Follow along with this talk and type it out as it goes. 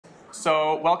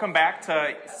So welcome back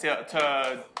to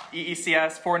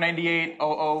EECS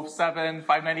 498.007,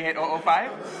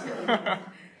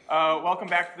 598.005. Welcome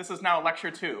back. This is now lecture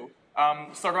 2.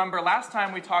 So remember, last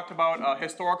time we talked about a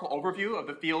historical overview of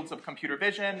the fields of computer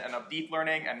vision and of deep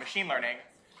learning and machine learning.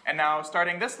 And now,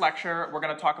 starting this lecture, we're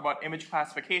going to talk about image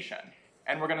classification.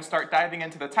 And we're going to start diving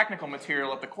into the technical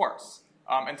material of the course.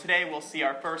 And today, we'll see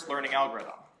our first learning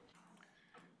algorithm.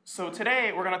 So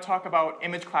today, we're going to talk about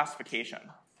image classification.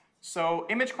 So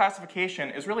image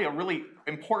classification is really a really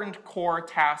important core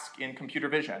task in computer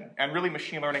vision and really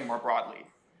machine learning more broadly.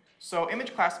 So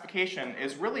image classification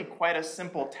is really quite a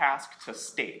simple task to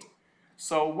state.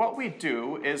 So what we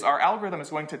do is our algorithm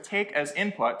is going to take as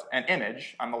input an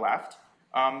image on the left,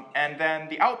 and then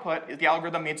the output is the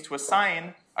algorithm needs to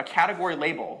assign a category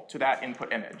label to that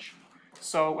input image.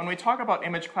 So when we talk about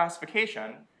image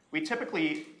classification, we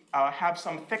typically have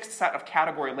some fixed set of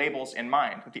category labels in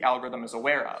mind that the algorithm is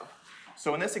aware of.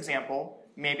 So in this example,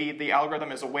 maybe the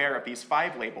algorithm is aware of these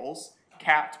 5 labels: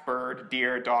 cat, bird,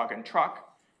 deer, dog, and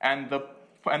truck. And as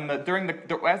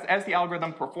the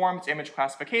algorithm performs image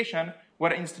classification,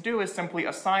 what it needs to do is simply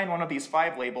assign one of these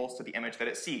 5 labels to the image that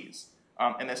it sees.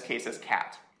 In this case, is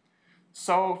cat.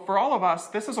 So for all of us,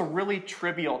 this is a really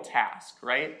trivial task,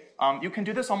 right? You can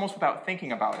do this almost without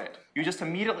thinking about it. You just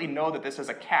immediately know that this is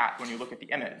a cat when you look at the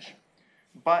image.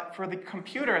 But for the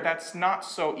computer, that's not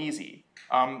so easy.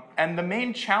 And the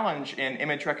main challenge in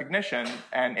image recognition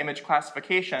and image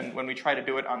classification when we try to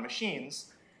do it on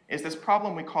machines is this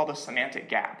problem we call the semantic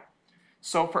gap.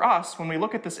 So for us, when we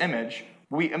look at this image,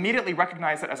 we immediately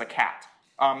recognize it as a cat.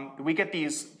 We get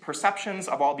these perceptions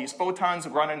of all these photons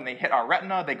running, and they hit our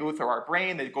retina, they go through our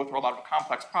brain, they go through a lot of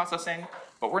complex processing,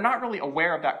 but we're not really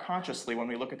aware of that consciously when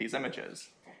we look at these images.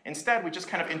 Instead, we just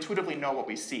kind of intuitively know what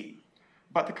we see.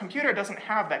 But the computer doesn't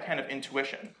have that kind of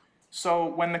intuition. So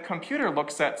when the computer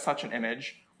looks at such an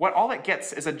image, all it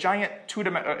gets is a giant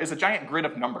grid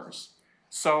of numbers.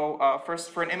 So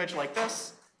for an image like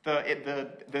this,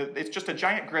 it's just a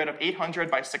giant grid of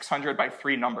 800 by 600 by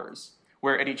 3 numbers,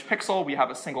 where at each pixel we have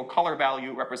a single color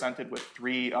value represented with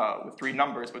three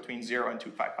numbers between 0 and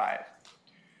 255.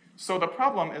 So the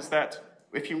problem is that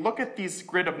if you look at these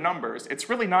grid of numbers, it's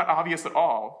really not obvious at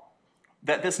all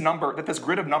that this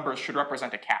grid of numbers should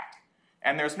represent a cat.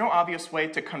 And there's no obvious way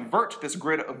to convert this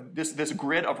grid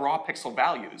of raw pixel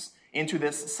values into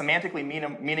this semantically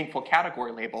meaningful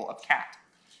category label of cat.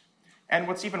 And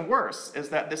what's even worse is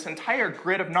that this entire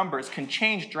grid of numbers can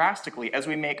change drastically as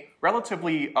we make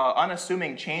relatively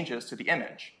unassuming changes to the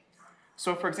image.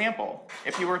 So for example,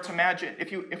 if we were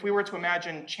to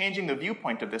imagine changing the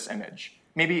viewpoint of this image,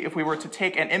 maybe if we were to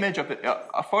take an image of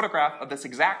a photograph of this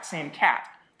exact same cat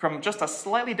from just a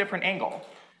slightly different angle,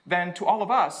 then to all of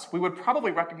us, we would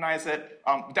probably recognize it,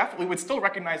 we would still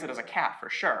recognize it as a cat for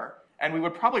sure, and we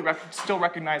would probably still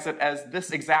recognize it as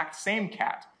this exact same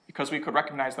cat, because we could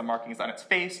recognize the markings on its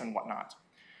face and whatnot.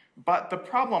 But the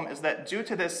problem is that due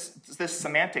to this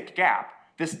semantic gap,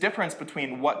 this difference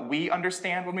between what we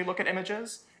understand when we look at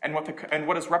images and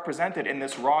what is represented in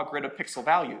this raw grid of pixel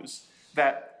values,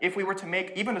 that if we were to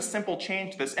make even a simple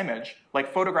change to this image,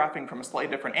 like photographing from a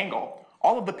slightly different angle,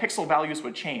 all of the pixel values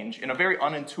would change in a very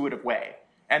unintuitive way.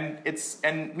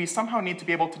 And we somehow need to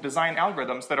be able to design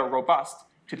algorithms that are robust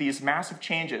to these massive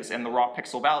changes in the raw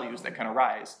pixel values that can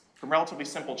arise from relatively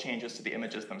simple changes to the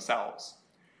images themselves.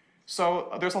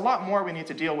 So there's a lot more we need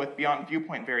to deal with beyond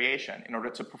viewpoint variation in order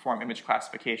to perform image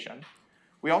classification.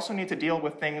 We also need to deal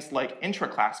with things like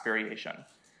intra-class variation.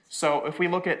 So if we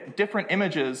look at different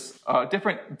images,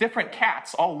 different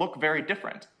cats all look very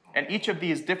different. And each of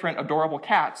these different adorable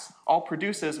cats all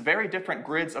produces very different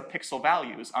grids of pixel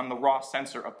values on the raw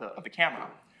sensor of the camera.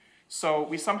 So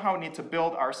we somehow need to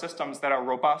build our systems that are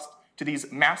robust to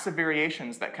these massive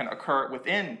variations that can occur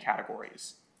within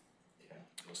categories.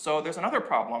 So there's another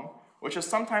problem, which is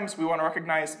sometimes we want to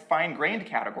recognize fine-grained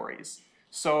categories.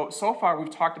 So far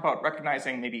we've talked about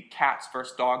recognizing maybe cats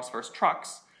versus dogs versus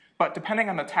trucks, but depending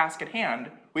on the task at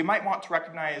hand, we might want to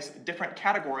recognize different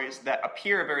categories that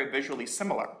appear very visually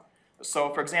similar.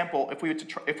 So for example,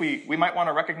 we might want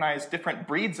to recognize different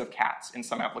breeds of cats in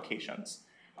some applications.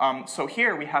 So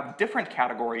here we have different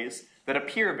categories that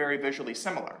appear very visually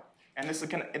similar. And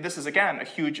this is again a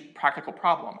huge practical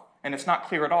problem. And it's not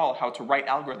clear at all how to write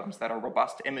algorithms that are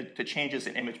robust to changes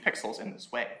in image pixels in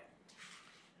this way.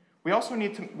 We also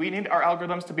need our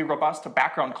algorithms to be robust to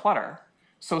background clutter.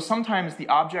 So sometimes the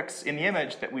objects in the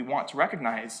image that we want to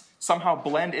recognize somehow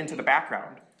blend into the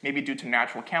background, maybe due to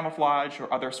natural camouflage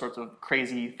or other sorts of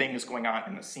crazy things going on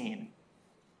in the scene.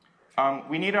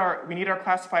 We need our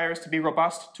classifiers to be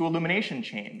robust to illumination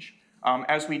change.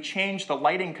 as we change the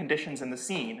lighting conditions in the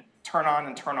scene, turn on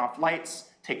and turn off lights,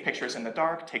 take pictures in the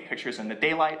dark, take pictures in the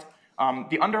daylight,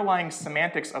 the underlying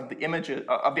semantics of the images,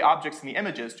 of the objects in the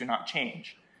images do not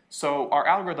change. So our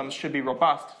algorithms should be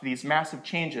robust to these massive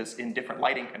changes in different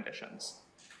lighting conditions.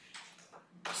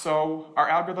 So our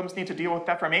algorithms need to deal with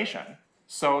deformation.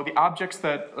 So the objects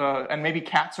that, and maybe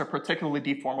cats are particularly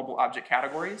deformable object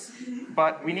categories,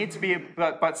 but we need to be,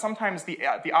 but sometimes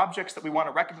the objects that we want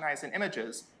to recognize in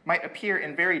images might appear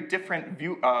in very different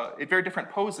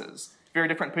poses, very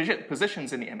different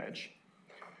positions in the image.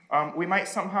 We might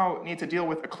somehow need to deal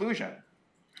with occlusion.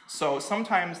 So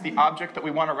sometimes the object that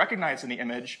we want to recognize in the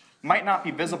image might not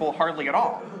be visible hardly at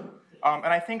all. And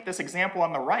I think this example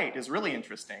on the right is really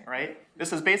interesting, right?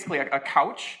 This is basically a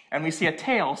couch, and we see a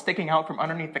tail sticking out from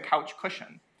underneath the couch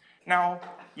cushion. Now,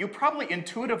 you probably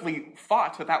intuitively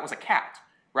thought that that was a cat,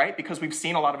 right? Because we've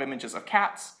seen a lot of images of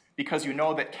cats, because you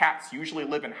know that cats usually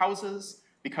live in houses,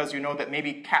 because you know that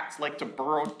maybe cats like to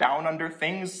burrow down under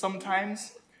things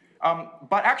sometimes.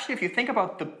 But actually, if you think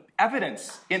about the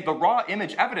evidence, in the raw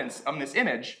image evidence on this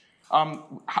image,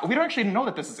 we don't actually know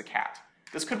that this is a cat.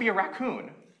 This could be a raccoon.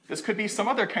 This could be some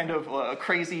other kind of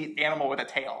crazy animal with a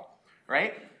tail,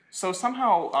 right? So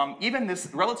somehow, even this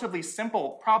relatively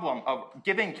simple problem of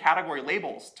giving category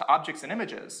labels to objects and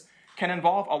images can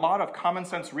involve a lot of common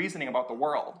sense reasoning about the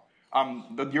world.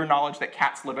 Your knowledge that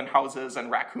cats live in houses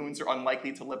and raccoons are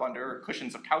unlikely to live under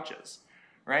cushions of couches,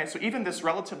 right? So even this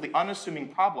relatively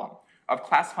unassuming problem of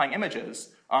classifying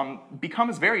images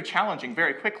becomes very challenging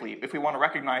very quickly if we want to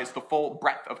recognize the full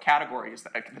breadth of categories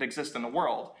that exist in the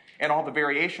world and all the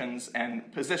variations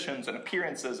and positions and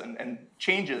appearances and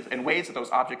changes and ways that those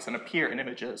objects can appear in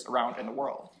images around in the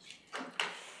world.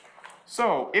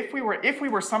 So if we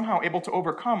were somehow able to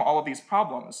overcome all of these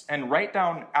problems and write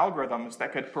down algorithms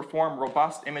that could perform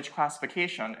robust image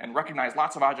classification and recognize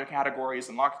lots of object categories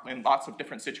in lots of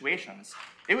different situations,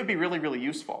 it would be really, really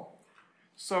useful.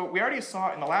 So we already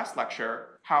saw in the last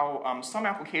lecture how some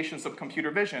applications of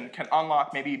computer vision can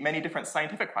unlock maybe many different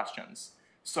scientific questions.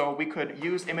 So we could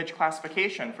use image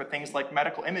classification for things like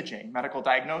medical imaging, medical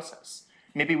diagnosis.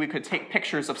 Maybe we could take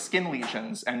pictures of skin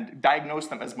lesions and diagnose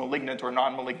them as malignant or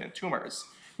non-malignant tumors.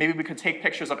 Maybe we could take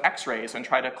pictures of X-rays and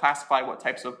try to classify what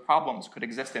types of problems could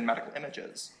exist in medical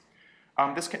images.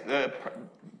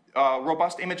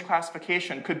 Robust image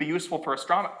classification could be useful for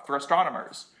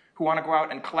astronomers who want to go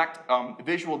out and collect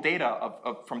visual data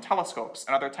from telescopes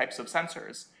and other types of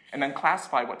sensors, and then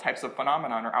classify what types of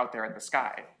phenomena are out there in the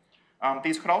sky.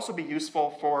 These could also be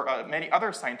useful for many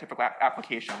other scientific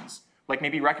applications, like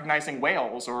maybe recognizing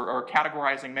whales or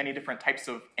categorizing many different types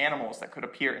of animals that could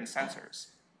appear in sensors.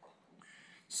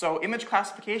 So image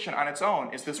classification on its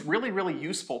own is this really, really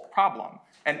useful problem.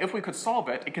 And if we could solve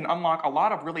it, it can unlock a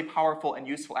lot of really powerful and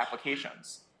useful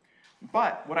applications.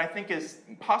 But what I think is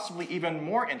possibly even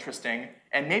more interesting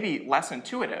and maybe less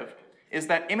intuitive is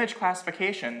that image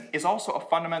classification is also a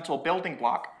fundamental building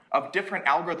block of different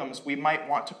algorithms we might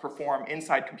want to perform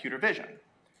inside computer vision.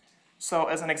 So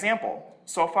as an example,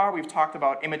 so far we've talked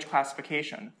about image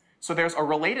classification. So there's a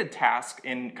related task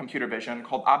in computer vision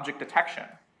called object detection.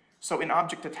 So in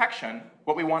object detection,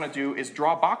 what we want to do is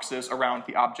draw boxes around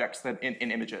the objects that in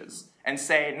images and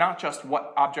say not just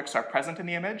what objects are present in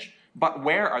the image, but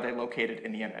where are they located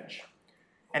in the image.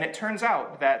 And it turns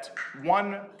out that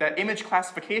image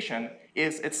classification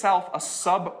is itself a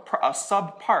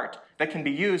sub part that can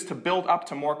be used to build up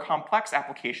to more complex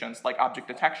applications like object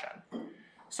detection.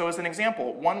 So as an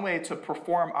example, one way to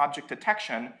perform object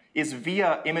detection is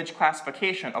via image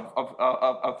classification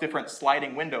of different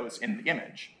sliding windows in the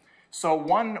image. So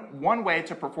one way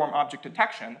to perform object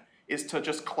detection is to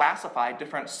just classify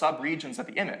different subregions of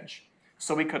the image.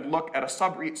 So we could look at a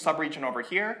subregion over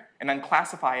here and then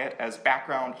classify it as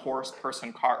background, horse,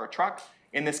 person, car, or truck.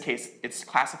 In this case, it's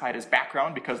classified as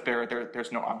background because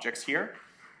there's no objects here.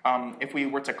 If we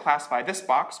were to classify this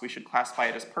box, we should classify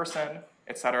it as person,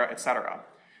 et cetera, et cetera.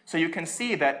 So you can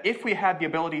see that if we had the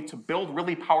ability to build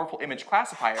really powerful image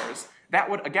classifiers, that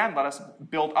would again let us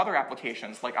build other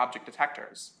applications like object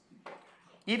detectors.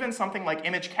 Even something like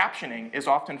image captioning is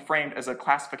often framed as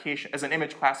an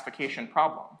image classification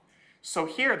problem. So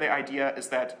here the idea is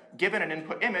that given an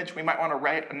input image, we might want to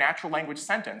write a natural language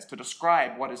sentence to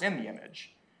describe what is in the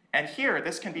image. And here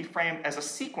this can be framed as a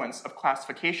sequence of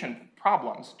classification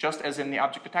problems, just as in the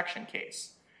object detection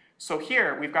case. So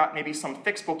here we've got maybe some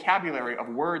fixed vocabulary of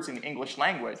words in the English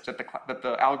language that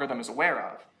the algorithm is aware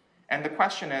of. And the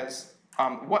question is,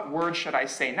 what word should I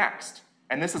say next?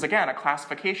 And this is again a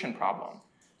classification problem.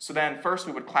 So then first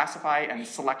we would classify and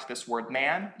select this word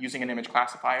man using an image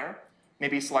classifier.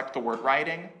 Maybe select the word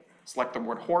riding, select the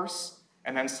word horse,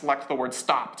 and then select the word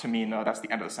stop to mean that's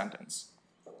the end of the sentence.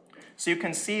 So you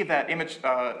can see that image,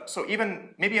 so even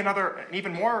maybe another,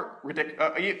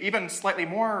 even slightly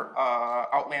more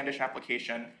outlandish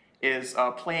application is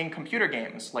playing computer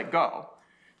games like Go.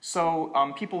 So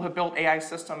people have built AI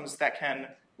systems that can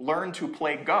learn to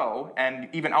play Go and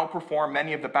even outperform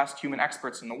many of the best human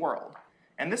experts in the world.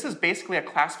 And this is basically a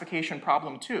classification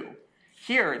problem too.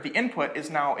 Here, the input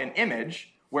is now an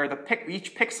image where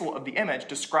each pixel of the image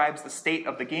describes the state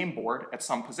of the game board at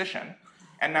some position.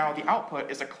 And now the output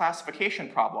is a classification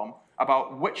problem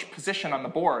about which position on the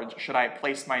board should I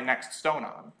place my next stone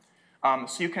on.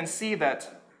 So you can see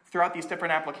that throughout these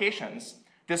different applications,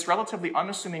 this relatively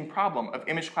unassuming problem of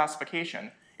image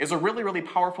classification is a really, really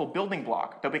powerful building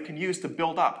block that we can use to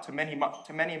build up to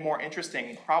many more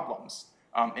interesting problems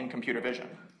in computer vision.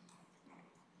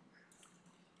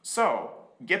 So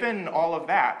given all of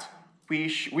that,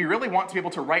 we really want to be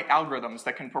able to write algorithms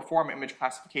that can perform image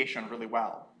classification really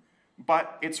well.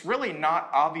 But it's really not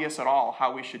obvious at all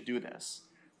how we should do this,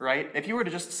 right? If you were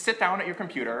to just sit down at your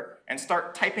computer and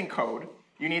start typing code,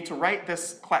 you need to write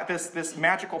this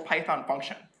magical Python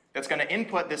function that's going to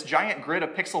input this giant grid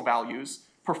of pixel values,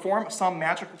 perform some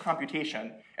magical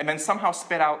computation, and then somehow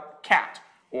spit out cat,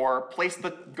 or place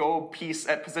the Go piece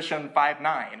at position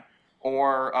 5'9",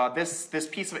 or this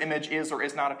piece of image is or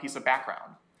is not a piece of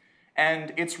background.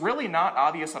 And it's really not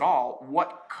obvious at all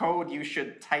what code you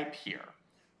should type here,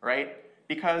 right?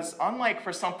 Because unlike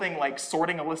for something like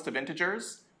sorting a list of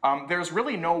integers, there's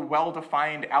really no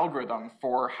well-defined algorithm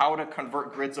for how to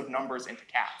convert grids of numbers into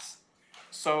cats.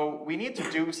 So we need to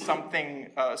do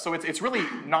something, so it's really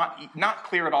not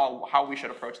clear at all how we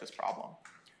should approach this problem.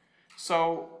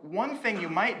 So one thing you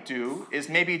might do is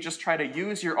maybe just try to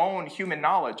use your own human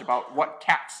knowledge about what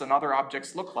cats and other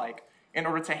objects look like in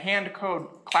order to hand code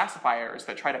classifiers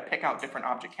that try to pick out different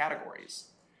object categories.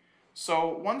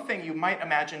 So one thing you might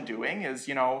imagine doing is,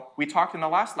 we talked in the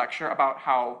last lecture about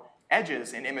how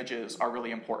edges in images are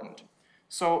really important.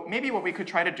 So maybe what we could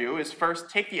try to do is first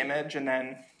take the image and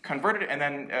then convert it and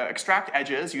then extract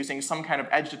edges using some kind of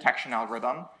edge detection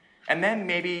algorithm. And then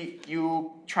maybe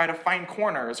you try to find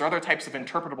corners or other types of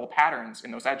interpretable patterns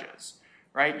in those edges,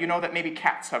 right? You know that maybe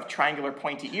cats have triangular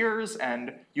pointy ears,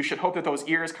 and you should hope that those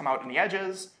ears come out in the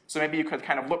edges. So maybe you could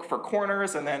kind of look for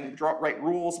corners and then write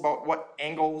rules about what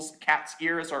angles cats'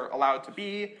 ears are allowed to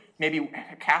be. Maybe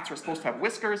cats are supposed to have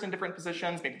whiskers in different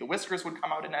positions. Maybe the whiskers would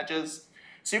come out in edges.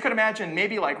 So you could imagine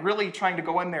maybe like really trying to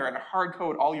go in there and hard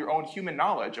code all your own human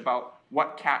knowledge about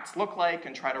what cats look like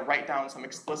and try to write down some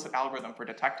explicit algorithm for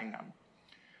detecting them.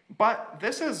 But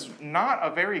this is not a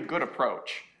very good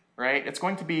approach, right? It's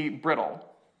going to be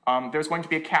brittle. There's going to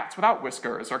be cats without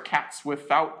whiskers or cats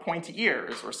without pointy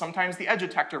ears, or sometimes the edge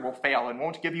detector will fail and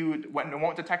won't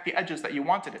detect the edges that you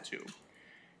wanted it to.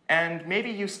 And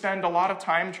maybe you spend a lot of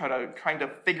time trying to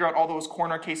figure out all those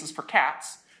corner cases for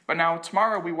cats, but now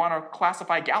tomorrow we want to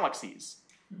classify galaxies.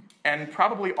 And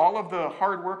probably all of the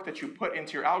hard work that you put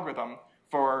into your algorithm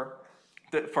for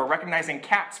recognizing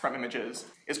cats from images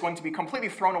is going to be completely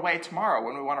thrown away tomorrow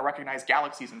when we want to recognize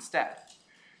galaxies instead.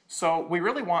 So we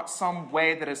really want some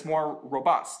way that is more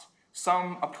robust,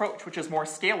 some approach which is more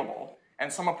scalable,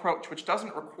 and some approach which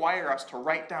doesn't require us to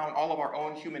write down all of our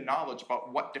own human knowledge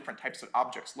about what different types of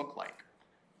objects look like.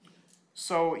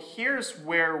 So here's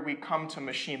where we come to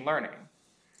machine learning,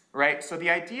 right? So the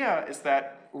idea is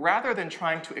that rather than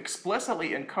trying to explicitly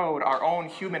encode our own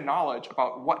human knowledge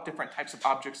about what different types of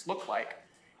objects look like,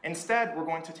 instead we're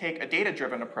going to take a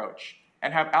data-driven approach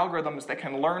and have algorithms that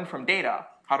can learn from data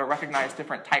how to recognize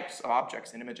different types of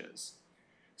objects in images.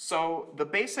 So the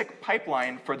basic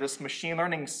pipeline for this machine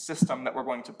learning system that we're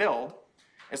going to build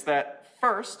is that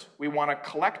first, we want to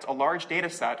collect a large data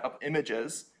set of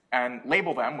images and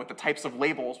label them with the types of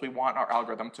labels we want our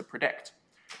algorithm to predict.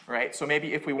 Right? So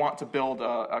maybe if we want to build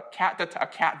a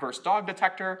cat versus dog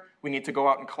detector, we need to go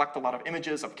out and collect a lot of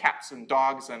images of cats and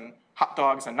dogs and hot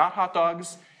dogs and not hot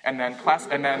dogs, and then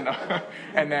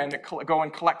go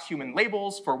and collect human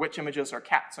labels for which images are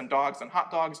cats and dogs and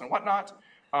hot dogs and whatnot.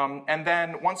 And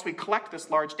then once we collect this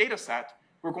large data set,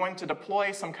 we're going to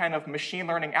deploy some kind of machine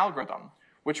learning algorithm,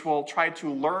 which will try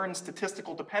to learn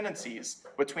statistical dependencies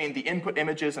between the input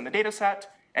images in the data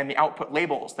set and the output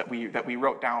labels that we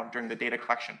wrote down during the data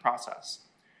collection process.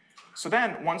 So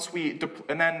then once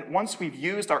we've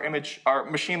used our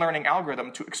machine learning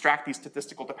algorithm to extract these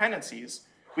statistical dependencies,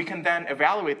 we can then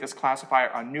evaluate this classifier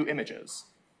on new images.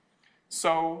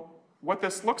 So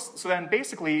then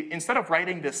basically, instead of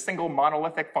writing this single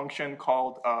monolithic function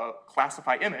called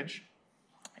classify image,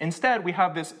 instead we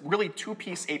have this really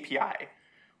two-piece API.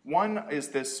 One is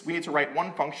this, we need to write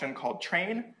one function called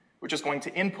train, which is going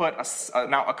to input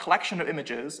now a collection of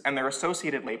images and their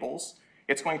associated labels.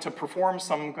 It's going to perform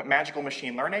some magical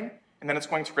machine learning, and then it's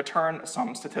going to return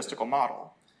some statistical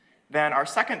model. Then our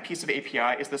second piece of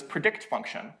API is this predict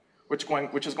function, which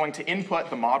is going to input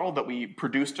the model that we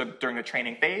produced during the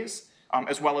training phase,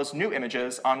 as well as new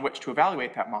images on which to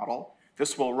evaluate that model.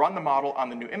 This will run the model on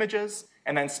the new images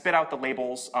and then spit out the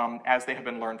labels as they have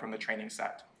been learned from the training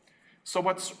set. So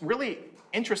what's really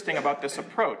interesting about this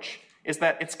approach is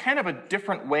that it's kind of a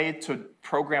different way to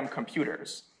program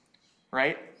computers,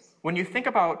 right? When you think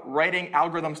about writing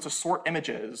algorithms to sort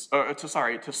images,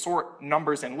 to sort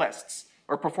numbers in lists,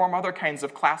 or perform other kinds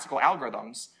of classical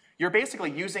algorithms, you're basically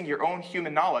using your own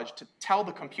human knowledge to tell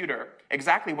the computer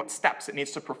exactly what steps it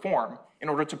needs to perform in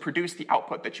order to produce the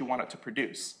output that you want it to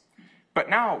produce. But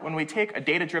now, when we take a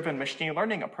data-driven machine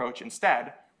learning approach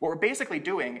instead, what we're basically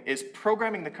doing is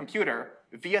programming the computer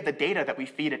via the data that we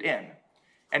feed it in.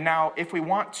 And now, if we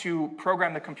want to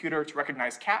program the computer to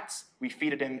recognize cats, we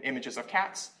feed it in images of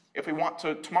cats. If we want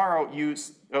to tomorrow,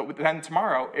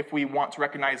 if we want to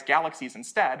recognize galaxies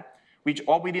instead,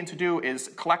 all we need to do is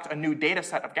collect a new data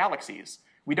set of galaxies.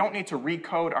 We don't need to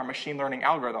recode our machine learning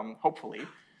algorithm, hopefully.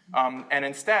 And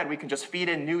instead, we can just feed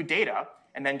in new data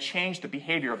and then change the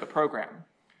behavior of the program.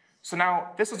 So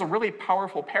now, this is a really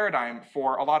powerful paradigm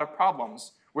for a lot of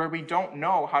problems where we don't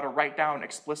know how to write down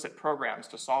explicit programs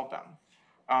to solve them.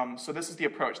 So this is the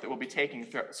approach that we'll be taking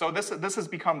through. So this has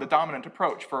become the dominant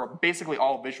approach for basically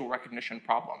all visual recognition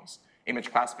problems,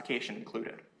 image classification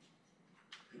included.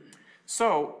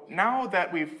 So now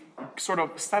that we've sort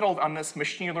of settled on this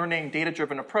machine learning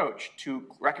data-driven approach to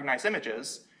recognize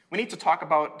images, we need to talk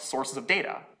about sources of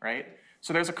data, right?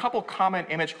 So there's a couple common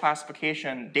image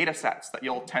classification data sets that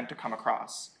you'll tend to come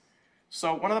across.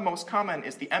 So one of the most common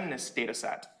is the MNIST data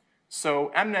set.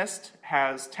 So MNIST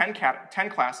has 10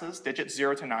 classes, digits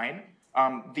 0 to 9.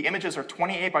 The images are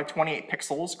 28 by 28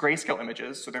 pixels, grayscale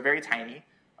images, so they're very tiny.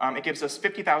 It gives us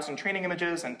 50,000 training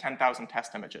images and 10,000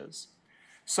 test images.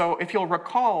 So if you'll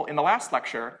recall, in the last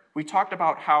lecture, we talked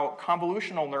about how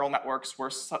convolutional neural networks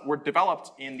were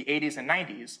developed in the 80s and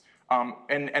 90s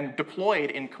and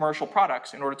deployed in commercial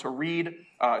products in order to read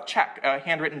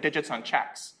handwritten digits on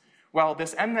checks. Well,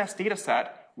 this MNIST data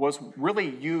set was really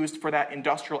used for that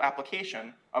industrial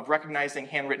application of recognizing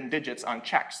handwritten digits on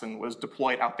checks and was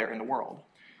deployed out there in the world.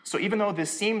 So even though this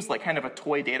seems like kind of a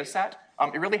toy data set,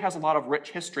 it really has a lot of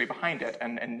rich history behind it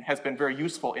and has been very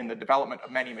useful in the development of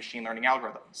many machine learning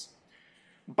algorithms.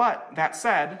 But that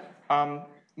said, the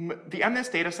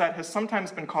MNIST data set has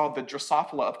sometimes been called the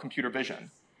Drosophila of computer vision.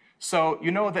 So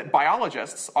you know that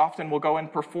biologists often will go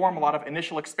and perform a lot of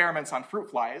initial experiments on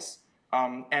fruit flies,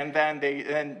 and then they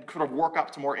sort of work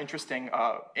up to more interesting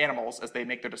animals as they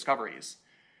make their discoveries.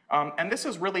 And this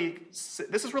is really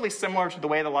similar to the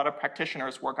way that a lot of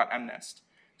practitioners work on MNIST.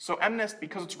 So MNIST,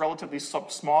 because it's a relatively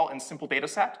small and simple data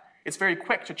set, it's very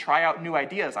quick to try out new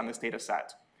ideas on this data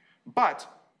set. But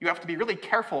you have to be really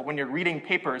careful when you're reading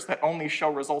papers that only show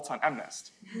results on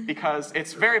MNIST, because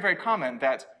it's very, very common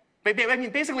that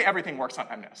basically everything works on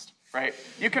MNIST, right?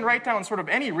 You can write down sort of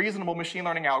any reasonable machine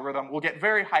learning algorithm will get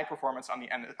very high performance on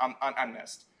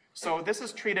MNIST. So this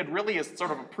is treated really as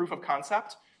sort of a proof of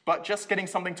concept, but just getting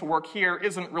something to work here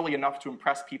isn't really enough to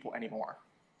impress people anymore.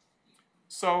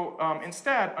 So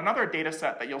instead, another data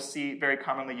set that you'll see very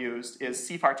commonly used is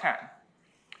CIFAR10.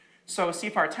 So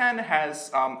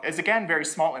CIFAR10 is again very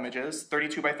small images,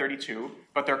 32 by 32,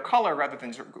 but they're color rather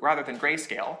than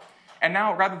grayscale. And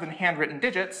now, rather than handwritten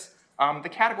digits, the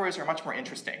categories are much more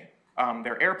interesting.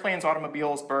 They're airplanes,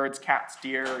 automobiles, birds, cats,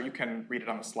 deer. You can read it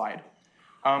on the slide.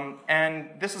 And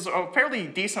this is a fairly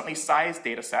decently sized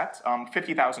data set,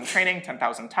 50,000 training,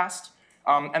 10,000 test.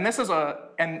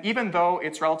 And even though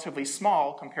it's relatively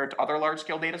small compared to other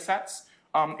large-scale data sets,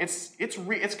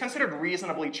 it's considered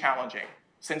reasonably challenging,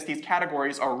 since these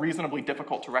categories are reasonably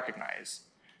difficult to recognize.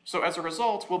 So as a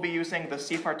result, we'll be using the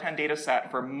CIFAR10 data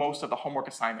set for most of the homework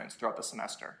assignments throughout the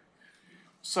semester.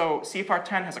 So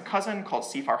CIFAR10 has a cousin called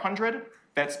CIFAR100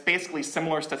 that's basically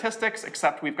similar statistics,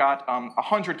 except we've got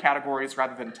 100 categories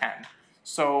rather than 10.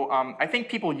 So I think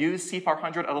people use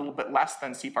CIFAR100 a little bit less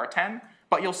than CIFAR10,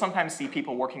 but you'll sometimes see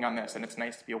people working on this, and it's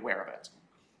nice to be aware of it.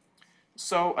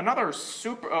 So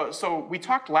so we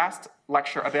talked last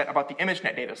lecture a bit about the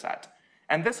ImageNet data set.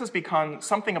 And this has become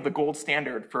something of the gold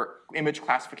standard for image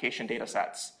classification data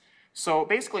sets. So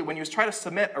basically, when you try to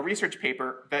submit a research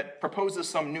paper that proposes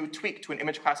some new tweak to an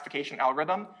image classification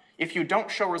algorithm, if you don't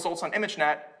show results on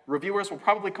ImageNet, reviewers will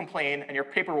probably complain, and your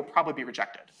paper will probably be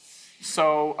rejected.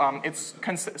 So,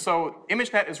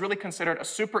 ImageNet is really considered a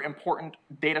super important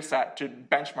data set to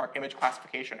benchmark image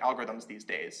classification algorithms these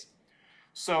days.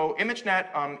 So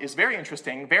ImageNet is very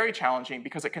interesting, very challenging,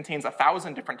 because it contains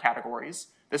 1,000 different categories.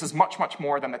 This is much, much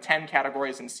more than the 10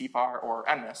 categories in CFAR or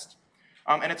MNIST.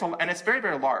 And it's very,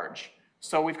 very large.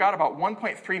 So we've got about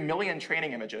 1.3 million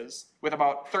training images with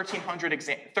about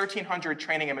 1,300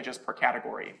 training images per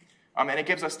category. And it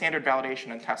gives us standard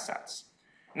validation and test sets.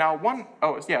 Now,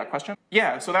 question?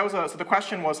 Yeah, so the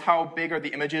question was, how big are the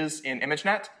images in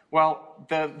ImageNet? Well,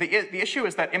 the issue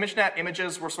is that ImageNet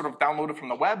images were sort of downloaded from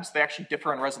the web, so they actually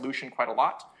differ in resolution quite a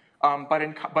lot.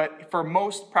 But for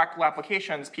most practical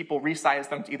applications, people resize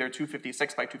them to either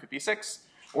 256 by 256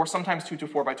 or sometimes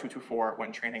 224 by 224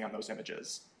 when training on those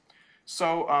images.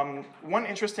 So one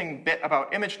interesting bit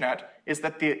about ImageNet is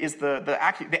that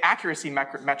the accuracy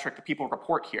metric that people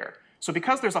report here. So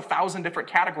because there's 1,000 different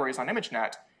categories on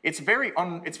ImageNet, it's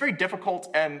very difficult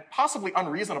and possibly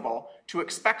unreasonable to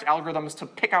expect algorithms to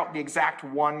pick out the exact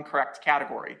one correct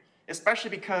category, especially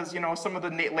because some of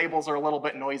the labels are a little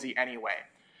bit noisy anyway.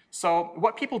 So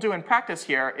what people do in practice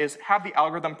here is have the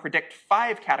algorithm predict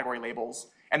 5 category labels,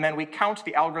 and then we count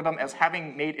the algorithm as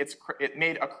having made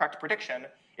a correct prediction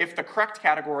if the correct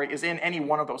category is in any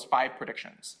one of those 5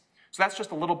 predictions. So that's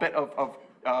just a little bit of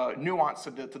nuance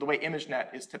to the way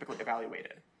ImageNet is typically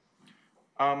evaluated.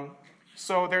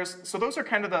 So those are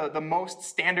kind of the most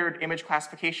standard image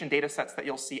classification data sets that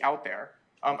you'll see out there.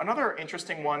 Another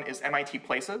interesting one is MIT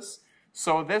Places.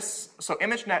 So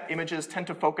ImageNet images tend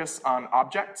to focus on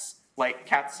objects like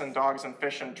cats and dogs and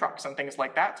fish and trucks and things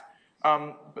like that.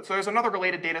 So there's another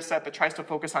related data set that tries to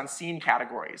focus on scene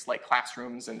categories like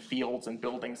classrooms and fields and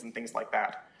buildings and things like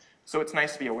that. So it's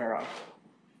nice to be aware of.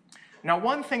 Now,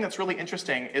 one thing that's really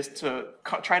interesting is to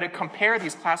try to compare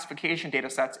these classification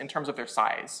data sets in terms of their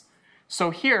size.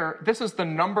 So here, this is the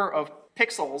number of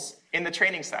pixels in the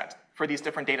training set for these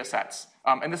different data sets.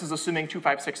 And this is assuming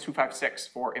 256, 256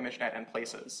 for ImageNet and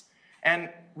Places. And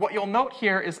what you'll note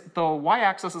here is the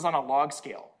y-axis is on a log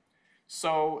scale.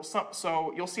 So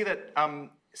you'll see that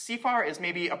CFAR is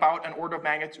maybe about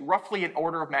roughly an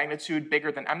order of magnitude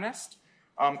bigger than MNIST.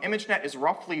 ImageNet is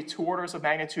roughly 2 orders of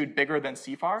magnitude bigger than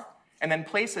CFAR. And then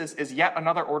Places is yet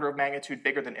another order of magnitude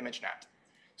bigger than ImageNet.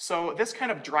 So this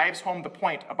kind of drives home the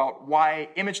point about why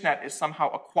ImageNet is somehow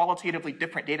a qualitatively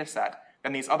different data set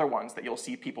than these other ones that you'll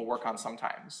see people work on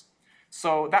sometimes.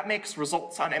 So that makes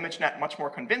results on ImageNet much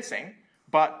more convincing,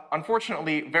 but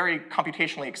unfortunately very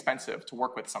computationally expensive to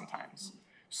work with sometimes.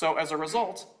 So as a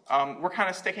result, we're kind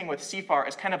of sticking with CFAR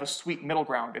as kind of a sweet middle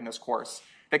ground in this course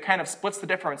that kind of splits the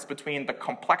difference between the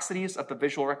complexities of the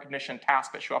visual recognition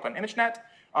tasks that show up on ImageNet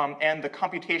and the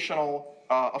computational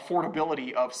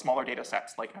affordability of smaller data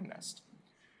sets like MNIST.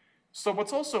 So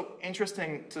what's also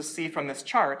interesting to see from this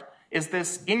chart is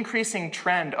this increasing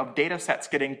trend of data sets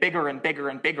getting bigger and bigger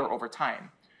and bigger over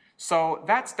time. So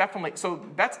that's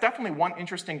definitely one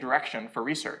interesting direction for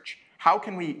research. How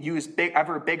can we use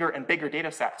ever bigger and bigger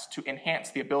data sets to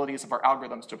enhance the abilities of our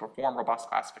algorithms to perform robust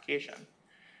classification?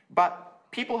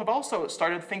 But people have also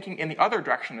started thinking in the other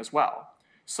direction as well.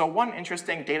 So one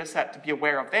interesting data set to be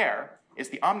aware of there is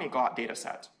the omniglot data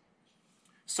set.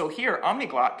 So here,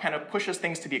 omniglot kind of pushes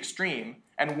things to the extreme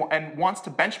and wants to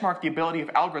benchmark the ability of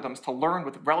algorithms to learn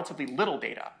with relatively little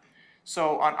data.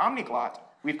 So on omniglot,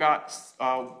 we've got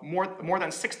more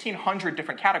than 1,600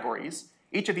 different categories.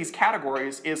 Each of these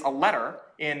categories is a letter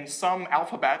in some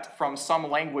alphabet from some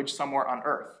language somewhere on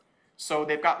Earth. So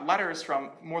they've got letters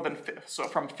from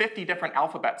from 50 different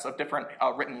alphabets of different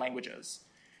written languages.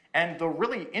 And the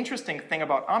really interesting thing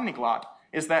about omniglot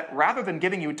is that rather than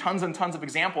giving you tons and tons of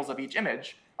examples of each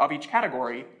image, of each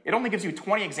category, it only gives you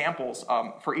 20 examples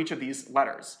for each of these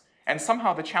letters. And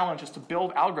somehow the challenge is to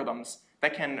build algorithms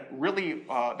that can really,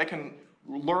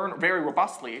 learn very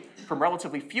robustly from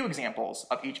relatively few examples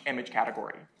of each image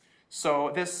category.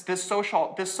 So this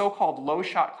so-called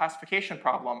low-shot classification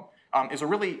problem is a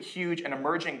really huge and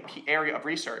emerging area of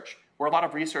research where a lot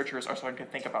of researchers are starting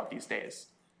to think about these days.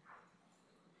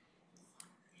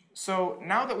 So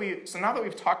now that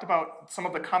we've talked about some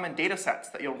of the common data sets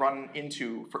that you'll run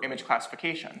into for image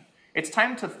classification, it's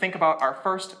time to think about our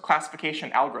first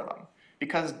classification algorithm,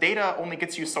 because data only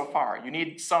gets you so far. You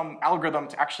need some algorithm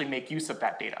to actually make use of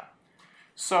that data.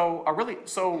 So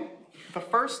the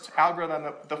first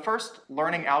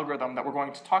learning algorithm that we're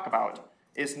going to talk about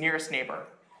is nearest neighbor.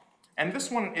 And this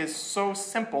one is so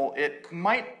simple, it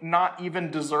might not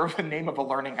even deserve the name of a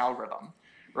learning algorithm,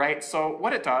 right? So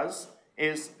what it does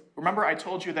is, remember I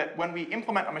told you that when we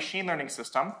implement a machine learning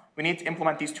system, we need to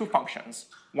implement these 2 functions,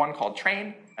 one called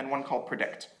train and one called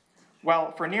predict.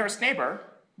 Well, for nearest neighbor,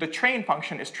 the train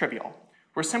function is trivial.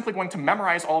 We're simply going to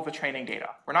memorize all of the training data.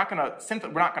 We're not going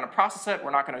to process it.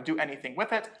 We're not going to do anything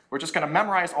with it. We're just going to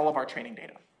memorize all of our training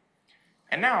data.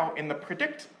 And now in the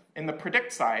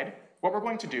predict side, what we're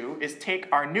going to do is take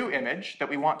our new image that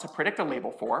we want to predict a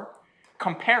label for,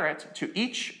 compare it to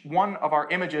each one of our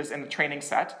images in the training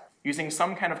set using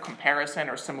some kind of comparison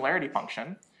or similarity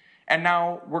function. And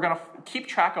now we're going to keep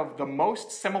track of the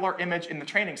most similar image in the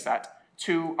training set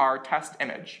to our test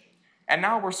image. And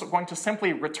now we're going to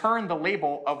simply return the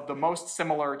label of the most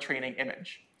similar training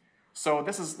image. So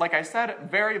this is, like I said,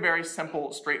 very, very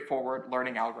simple, straightforward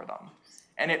learning algorithm.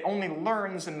 And it only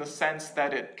learns in the sense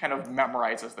that it kind of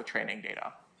memorizes the training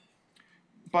data.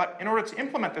 But in order to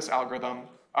implement this algorithm,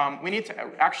 we need to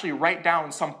actually write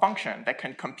down some function that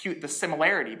can compute the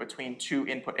similarity between two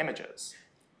input images.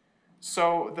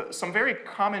 So some very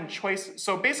common choices,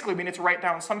 so basically we need to write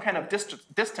down some kind of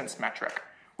distance metric,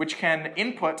 which can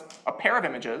input a pair of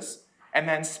images and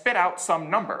then spit out some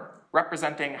number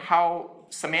representing how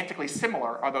semantically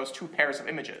similar are those two pairs of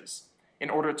images in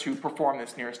order to perform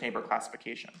this nearest neighbor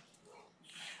classification.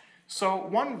 So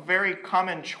one very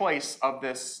common choice of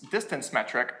this distance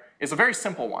metric is a very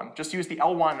simple one. Just use the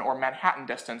L1 or Manhattan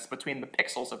distance between the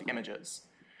pixels of the images.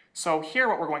 So here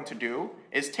what we're going to do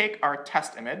is take our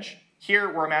test image.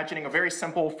 Here we're imagining a very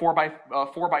simple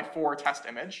 4x4 test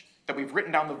image that we've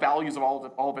written down the values of all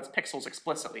of its pixels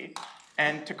explicitly.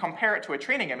 And to compare it to a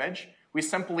training image, we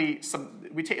simply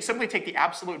take the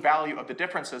absolute value of the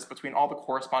differences between all the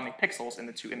corresponding pixels in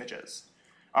the two images.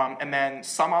 And then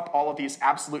sum up all of these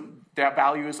absolute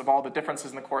values of all the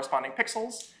differences in the corresponding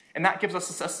pixels. And that gives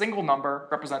us a single number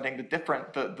representing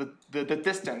the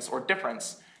distance or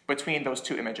difference between those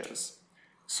two images.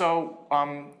 So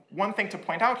one thing to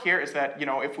point out here is that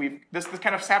this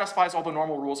kind of satisfies all the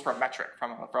normal rules for a metric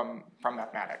from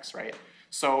mathematics, right?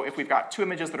 So if we've got two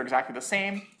images that are exactly the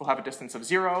same, we'll have a distance of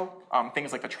 0.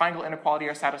 Things like the triangle inequality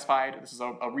are satisfied. This is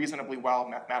a reasonably well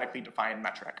mathematically defined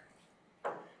metric.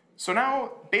 So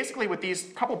now, basically with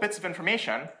these couple bits of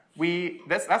information,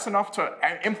 that's enough to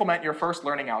implement your first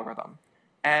learning algorithm.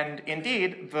 And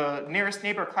indeed, the nearest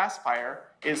neighbor classifier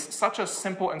is such a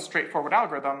simple and straightforward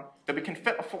algorithm that we can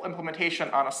fit a full implementation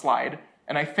on a slide.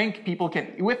 And I think people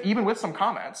can, even with some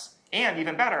comments, and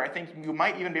even better, I think you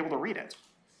might even be able to read it.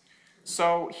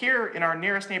 So here in our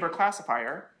nearest neighbor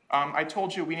classifier, I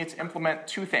told you we need to implement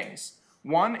two things.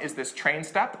 One is this train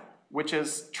step, which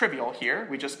is trivial here.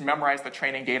 We just memorize the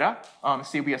training data.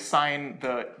 See, we assign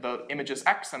the images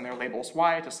x and their labels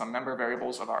y to some member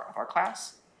variables of our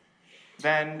class.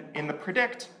 Then in the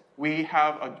predict, we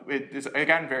have, it is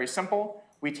again very simple.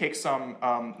 We take some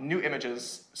new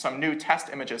images, some new test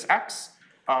images x.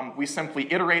 We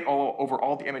simply iterate over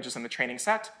all the images in the training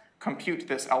set, compute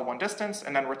this L1 distance,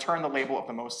 and then return the label of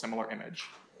the most similar image.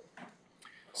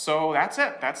 So that's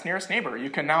it. That's nearest neighbor. You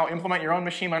can now implement your own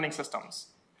machine learning systems.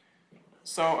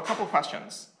 So a couple of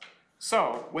questions.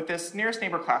 So with this nearest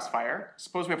neighbor classifier,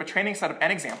 suppose we have a training set of n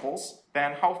examples,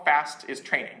 then how fast is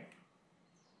training?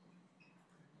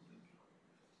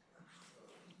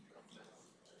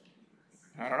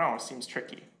 I don't know, it seems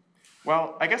tricky.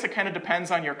 Well, I guess it kind of depends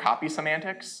on your copy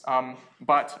semantics,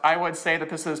 but I would say that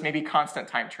this is maybe constant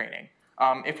time training.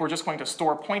 If we're just going to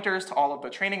store pointers to all of the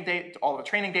training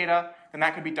data, then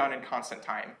that could be done in constant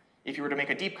time. If you were to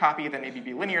make a deep copy, then maybe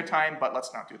be linear time, but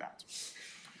let's not do that.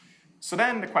 So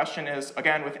then the question is,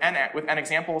 again, with n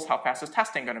examples, how fast is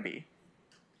testing going to be?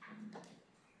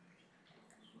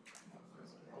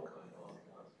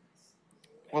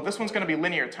 Well, this one's going to be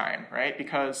linear time, right?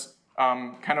 Because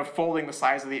kind of folding the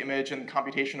size of the image and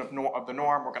computation of the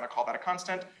norm, we're going to call that a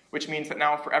constant, which means that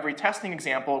now for every testing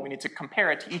example, we need to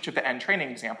compare it to each of the n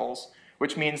training examples,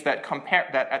 which means that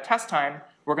at test time,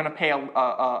 we're going to pay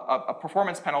a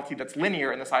performance penalty that's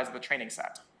linear in the size of the training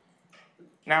set.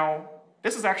 Now,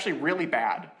 this is actually really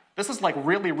bad. This is like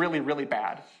really, really, really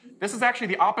bad. This is actually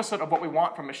the opposite of what we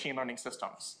want from machine learning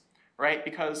systems, right?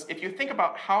 Because if you think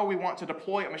about how we want to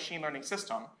deploy a machine learning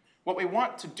system, what we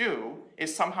want to do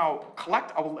is somehow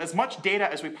collect as much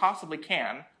data as we possibly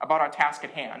can about our task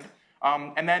at hand,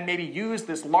 and then maybe use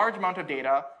this large amount of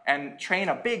data and train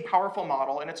a big, powerful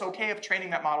model. And it's okay if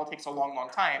training that model takes a long, long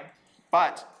time.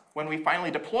 But when we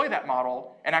finally deploy that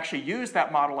model and actually use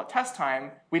that model at test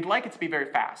time, we'd like it to be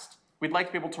very fast. We'd like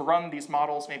to be able to run these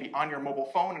models maybe on your mobile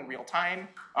phone in real time.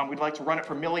 We'd like to run it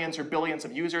for millions or billions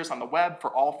of users on the web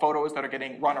for all photos that are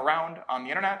getting run around on the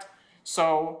internet.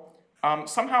 So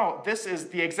somehow this is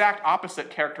the exact opposite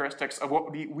characteristics of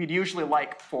what we'd usually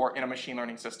like in a machine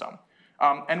learning system.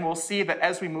 And we'll see that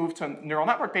as we move to neural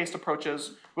network-based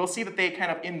approaches, we'll see that they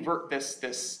kind of invert this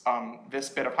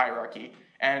bit of hierarchy.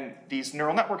 And these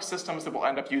neural network systems that we'll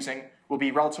end up using will be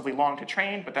relatively long to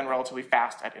train, but then relatively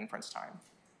fast at inference time.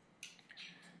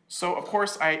 So of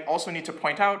course, I also need to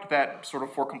point out that sort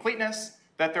of for completeness,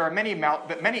 that there are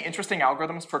many interesting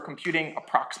algorithms for computing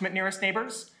approximate nearest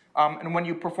neighbors. And when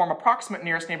you perform approximate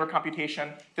nearest neighbor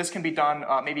computation, this can be done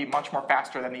maybe much more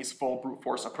faster than these full brute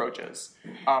force approaches.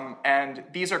 And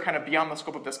these are kind of beyond the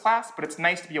scope of this class, but it's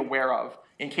nice to be aware of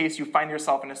in case you find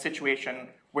yourself in a situation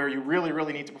where you really,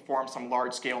 really need to perform some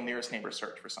large-scale nearest neighbor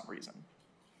search for some reason.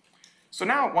 So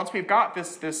now, once we've got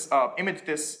this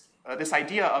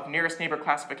idea of nearest neighbor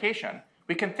classification,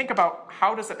 we can think about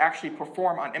how does it actually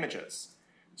perform on images.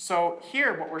 So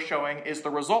here, what we're showing is the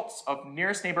results of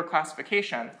nearest neighbor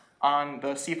classification on the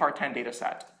CIFAR10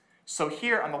 dataset. So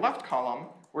here on the left column,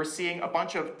 we're seeing a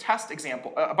bunch of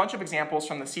examples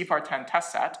from the CIFAR10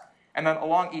 test set, and then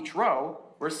along each row,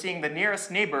 we're seeing the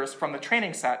nearest neighbors from the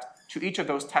training set to each of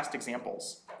those test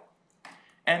examples.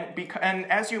 And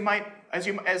as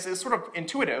is sort of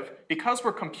intuitive, because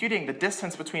we're computing the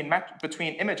distance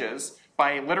between images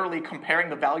by literally comparing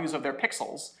the values of their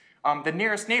pixels, the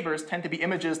nearest neighbors tend to be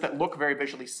images that look very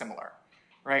visually similar,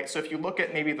 right? So if you look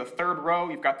at maybe the third row,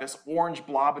 you've got this orange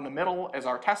blob in the middle as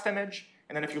our test image,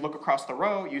 and then if you look across the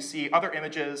row, you see other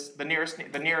images. The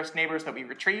nearest neighbors that we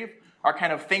retrieve are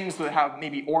kind of things that have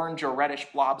maybe orange or reddish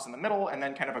blobs in the middle, and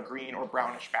then kind of a green or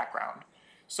brownish background.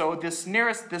 So this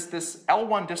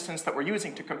L1 distance that we're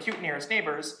using to compute nearest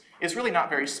neighbors is really not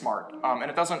very smart, and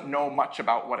it doesn't know much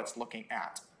about what it's looking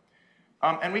at.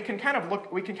 And we can kind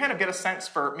of get a sense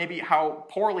for maybe how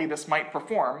poorly this might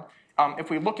perform if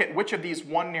we look at which of these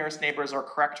one nearest neighbors are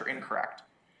correct or incorrect.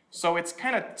 So it's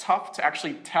kind of tough to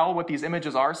actually tell what these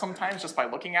images are sometimes just by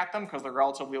looking at them because they're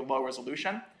relatively low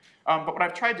resolution. But what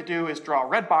I've tried to do is draw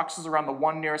red boxes around the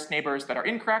one nearest neighbors that are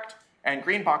incorrect and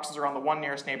green boxes around the one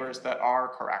nearest neighbors that are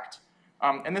correct.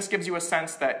 And this gives you a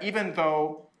sense that even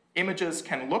though images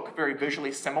can look very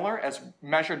visually similar as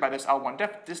measured by this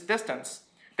L1 distance,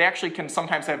 they actually can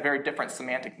sometimes have very different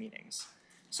semantic meanings.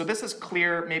 So this is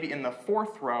clear maybe in the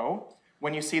fourth row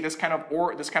when you see this kind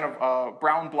of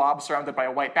brown blob surrounded by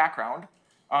a white background.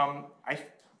 I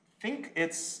think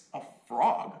it's a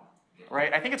frog,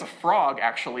 right? I think it's a frog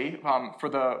actually for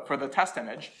the test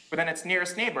image, but then its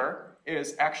nearest neighbor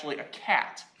is actually a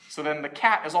cat. So then the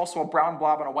cat is also a brown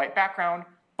blob on a white background,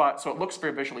 so it looks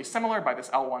very visually similar by this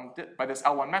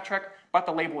L1 metric, but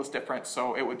the label is different,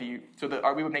 so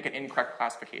we would make an incorrect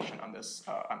classification on this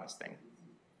thing.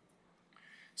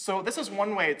 So this is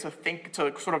one way to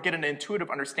sort of get an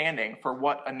intuitive understanding for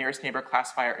what a nearest neighbor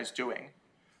classifier is doing.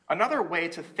 Another way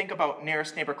to think about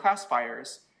nearest neighbor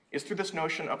classifiers is through this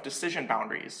notion of decision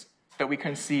boundaries that we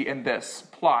can see in this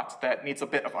plot that needs a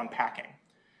bit of unpacking.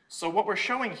 So what we're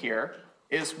showing here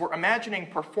is we're imagining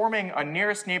performing a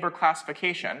nearest neighbor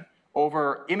classification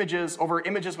over images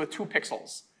with 2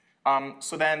 pixels.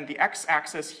 So then the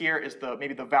x-axis here is the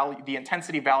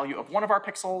intensity value of one of our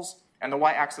pixels, and the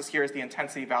y-axis here is the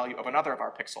intensity value of another of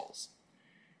our pixels.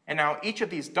 And now each of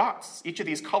these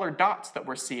colored dots that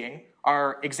we're seeing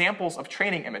are examples of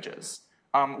training images,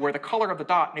 where the color of the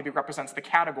dot maybe represents the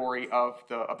category of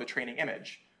the training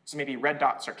image. So maybe red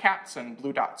dots are cats and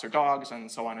blue dots are dogs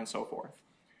and so on and so forth.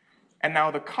 And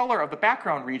now the color of the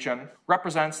background region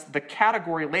represents the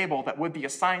category label that would be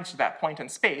assigned to that point in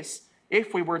space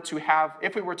if we were to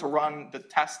run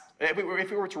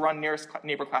nearest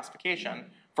neighbor classification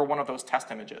for one of those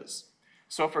test images.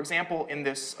 So for example, in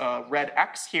this red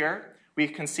X here, we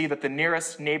can see that the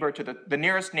nearest neighbor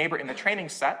in the training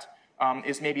set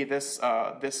is maybe this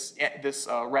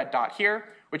red dot here,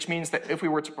 which means that if we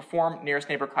were to perform nearest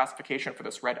neighbor classification for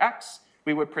this red X,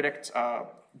 we would predict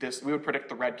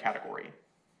the red category.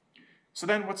 So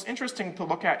then what's interesting to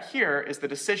look at here is the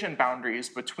decision boundaries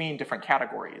between different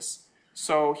categories.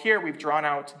 So here we've drawn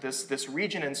out this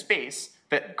region in space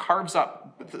that carves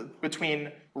up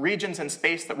between regions in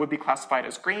space that would be classified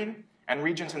as green and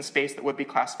regions in space that would be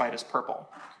classified as purple.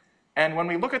 And when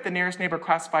we look at the nearest neighbor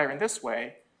classifier in this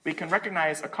way, we can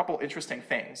recognize a couple interesting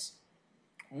things.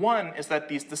 One is that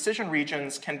these decision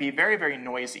regions can be very, very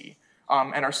noisy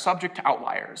and are subject to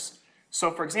outliers.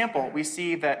 So for example, we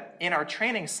see that in our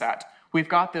training set, we've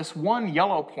got this one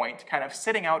yellow point kind of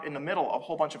sitting out in the middle of a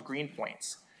whole bunch of green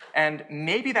points. And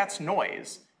maybe that's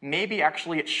noise. Maybe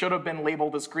actually it should have been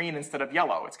labeled as green instead of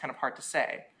yellow. It's kind of hard to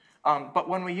say. But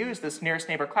when we use this nearest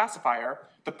neighbor classifier,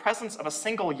 the presence of a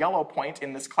single yellow point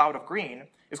in this cloud of green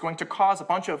is going to cause a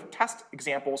bunch of test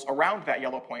examples around that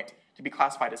yellow point to be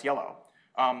classified as yellow.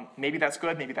 Maybe that's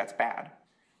good, maybe that's bad.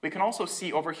 We can also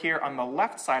see over here on the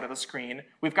left side of the screen,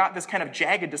 we've got this kind of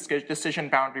jagged decision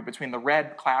boundary between the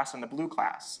red class and the blue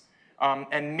class.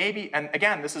 And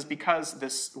again, this is because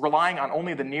this relying on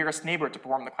only the nearest neighbor to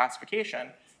perform the classification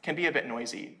can be a bit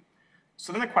noisy.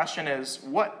 So then the question is,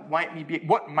 what might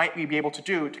we be able to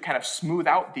do to kind of smooth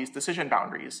out these decision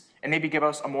boundaries and maybe give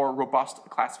us a more robust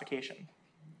classification?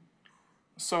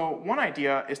 So one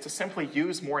idea is to simply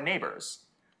use more neighbors.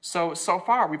 So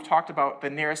far we've talked about the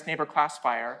nearest neighbor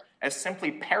classifier as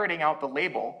simply parroting out the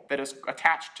label that is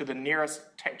attached to the nearest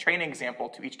training example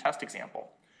to each test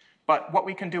example. But what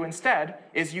we can do instead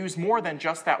is use more than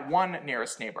just that one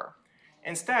nearest neighbor.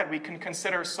 Instead, we can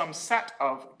consider some set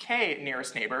of k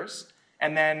nearest neighbors,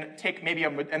 and then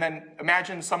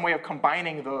imagine some way of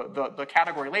combining the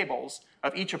category labels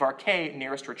of each of our k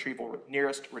nearest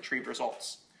retrieved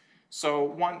results.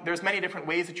 So there's many different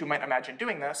ways that you might imagine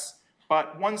doing this,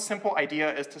 but one simple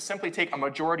idea is to simply take a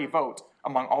majority vote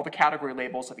among all the category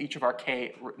labels of each of our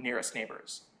k nearest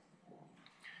neighbors.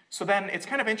 So then it's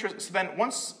kind of interesting. So then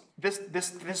once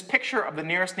this picture of the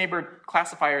nearest neighbor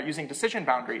classifier using decision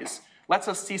boundaries lets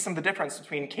us see some of the difference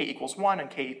between k equals 1 and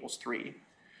k equals 3.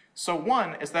 So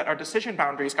one is that our decision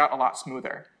boundaries got a lot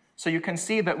smoother. So you can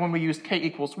see that when we used k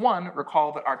equals 1,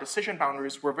 recall that our decision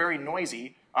boundaries were very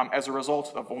noisy as a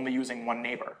result of only using one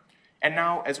neighbor. And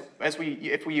now if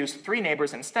we use 3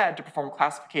 neighbors instead to perform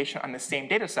classification on the same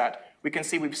data set, we can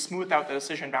see we've smoothed out the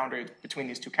decision boundary between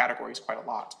these two categories quite a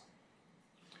lot.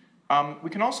 We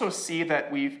can also see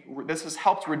that this has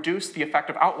helped reduce the effect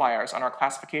of outliers on our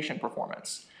classification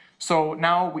performance. So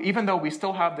now, even though we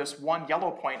still have this one yellow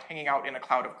point hanging out in a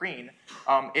cloud of green,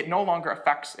 it no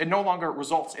longer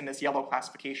results in this yellow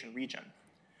classification region.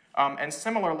 And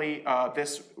similarly,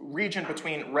 this region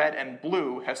between red and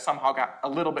blue has somehow got a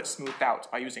little bit smoothed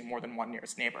out by using more than one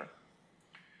nearest neighbor.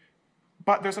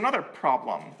 But there's another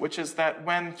problem, which is that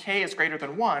when k is greater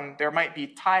than 1, there might be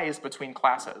ties between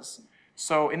classes.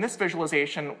 So in this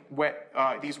visualization,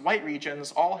 these white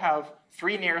regions all have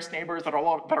 3 nearest neighbors that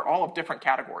are all of different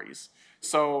categories.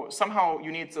 So somehow you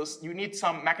need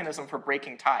some mechanism for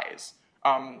breaking ties.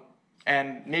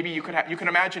 And maybe you can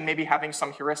imagine maybe having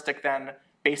some heuristic then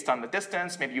based on the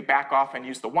distance. Maybe you back off and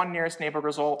use the 1 nearest neighbor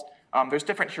result. There's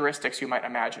different heuristics you might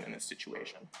imagine in this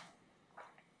situation.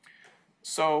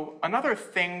 So another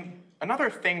thing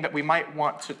that we might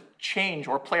want to change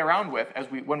or play around with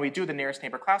when we do the nearest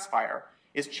neighbor classifier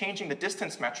is changing the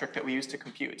distance metric that we use to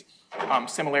compute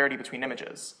similarity between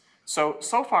images. So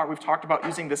far we've talked about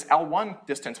using this L1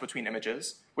 distance between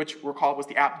images, which recall was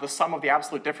the sum of the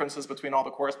absolute differences between all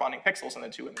the corresponding pixels in the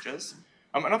 2 images.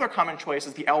 Another common choice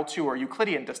is the L2 or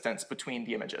Euclidean distance between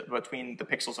the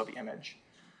pixels of the image.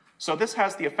 So this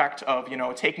has the effect of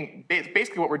taking,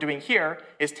 basically what we're doing here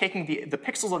is taking the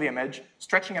pixels of the image,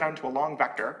 stretching it out into a long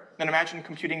vector, then imagine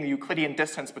computing the Euclidean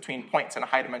distance between points in a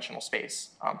high-dimensional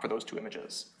space for those 2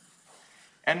 images.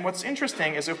 And what's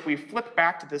interesting is if we flip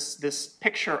back to this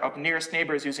picture of nearest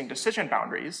neighbors using decision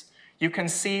boundaries, you can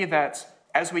see that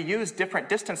as we use different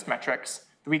distance metrics,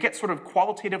 we get sort of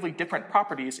qualitatively different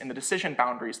properties in the decision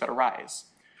boundaries that arise.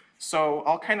 So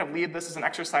I'll kind of leave this as an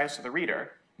exercise to the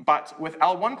reader. But with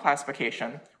L1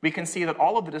 classification, we can see that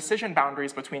all of the decision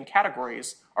boundaries between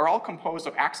categories are all composed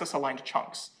of axis-aligned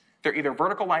chunks. They're either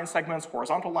vertical line segments,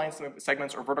 horizontal line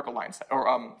segments, or vertical line, or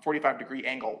 45-degree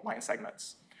angle line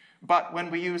segments. But when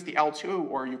we use the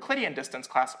L2 or Euclidean distance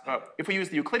if we use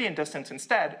the Euclidean distance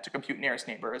instead to compute nearest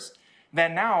neighbors,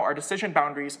 then now our decision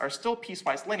boundaries are still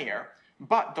piecewise linear,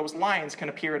 but those lines can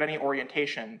appear at any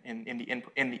orientation in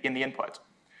the input.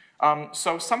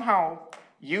 So somehow,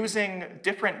 using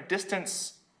different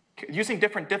distance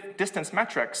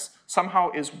metrics somehow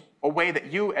is a way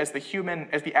that you, as the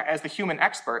human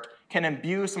expert, can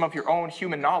imbue some of your own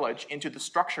human knowledge into the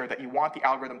structure that you want the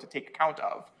algorithm to take account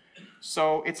of.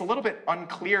 So it's a little bit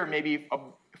unclear maybe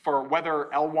for whether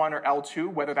L1 or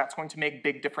L2, whether that's going to make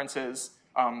big differences.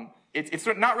 It's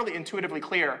not really intuitively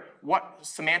clear what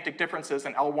semantic differences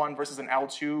an L1 versus an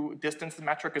L2 distance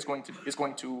metric is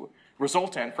going to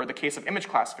result in for the case of image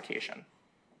classification.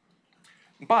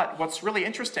 But what's really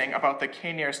interesting about the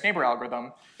k-nearest neighbor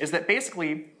algorithm is that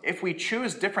basically, if we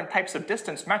choose different types of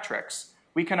distance metrics,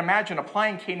 we can imagine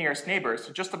applying k-nearest neighbors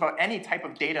to just about any type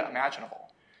of data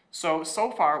imaginable. So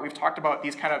far, we've talked about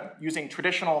these kind of using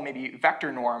traditional maybe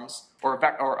vector norms or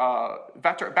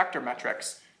vector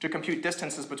metrics to compute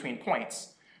distances between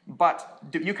points. But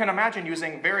you can imagine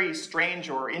using very strange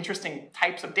or interesting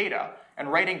types of data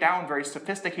and writing down very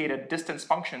sophisticated distance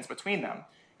functions between them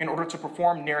in order to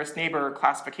perform nearest neighbor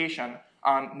classification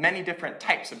on many different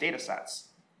types of data sets.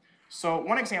 So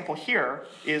one example here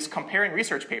is comparing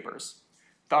research papers.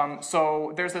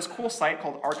 So there's this cool site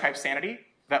called Archive Sanity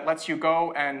that lets you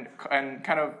go and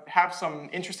kind of have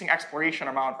some interesting exploration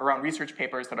around research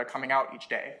papers that are coming out each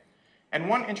day. And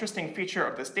one interesting feature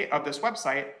of this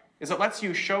website is it lets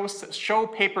you show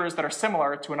papers that are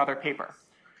similar to another paper.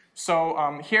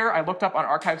 So here I looked up on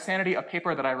Archive Sanity a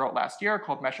paper that I wrote last year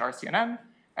called Mesh RCNN.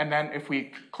 And then if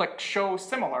we click Show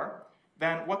Similar,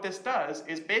 then what this does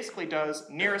is basically does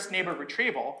nearest neighbor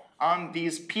retrieval on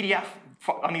these PDF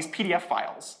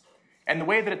files. And the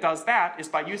way that it does that is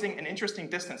by using an interesting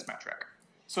distance metric.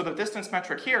 So the distance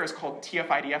metric here is called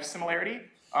TF-IDF similarity.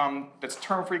 That's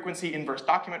term frequency, inverse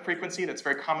document frequency. That's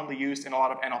very commonly used in a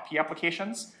lot of NLP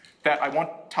applications that I won't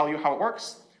tell you how it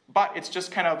works. But it's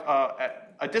just kind of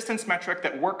a distance metric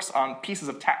that works on pieces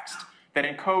of text that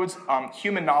encodes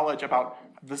human knowledge about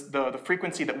the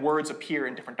frequency that words appear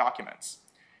in different documents.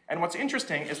 And what's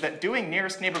interesting is that doing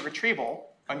nearest neighbor retrieval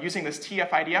using this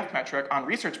TF-IDF metric on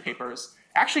research papers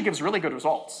actually gives really good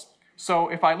results. So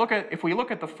if we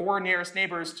look at the 4 nearest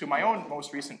neighbors to my own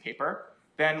most recent paper,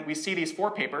 then we see these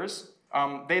 4 papers.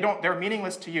 They're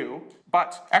meaningless to you,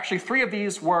 but actually 3 of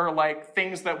these were like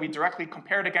things that we directly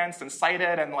compared against and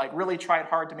cited and like really tried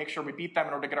hard to make sure we beat them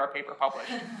in order to get our paper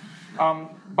published.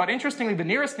 But interestingly, the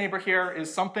nearest neighbor here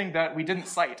is something that we didn't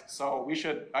cite, so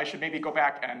I should maybe go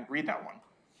back and read that one.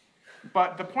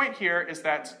 But the point here is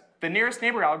that the nearest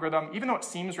neighbor algorithm, even though it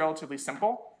seems relatively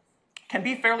simple, can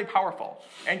be fairly powerful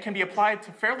and can be applied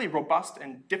to fairly robust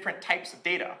and different types of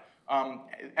data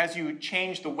as you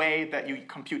change the way that you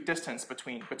compute distance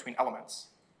between elements.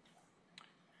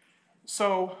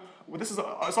 So this is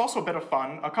also a bit of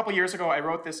fun. A couple years ago, I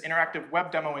wrote this interactive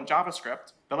web demo in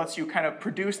JavaScript that lets you kind of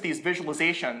produce these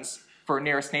visualizations for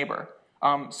nearest neighbor.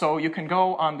 So you can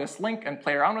go on this link and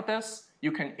play around with this.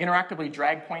 You can interactively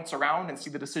drag points around and see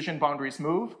the decision boundaries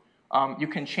move. You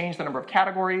can change the number of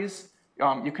categories.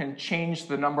 You can change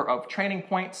the number of training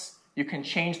points. You can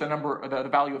change the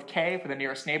value of k for the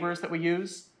nearest neighbors that we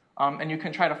use. And you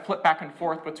can try to flip back and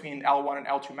forth between L1 and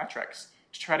L2 metrics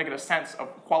to try to get a sense of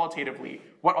qualitatively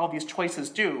what all these choices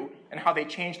do and how they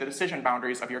change the decision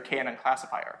boundaries of your KNN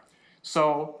classifier.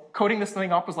 So coding this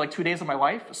thing up was like 2 days of my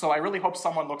life, so I really hope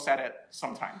someone looks at it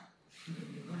sometime.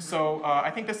 So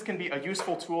I think this can be a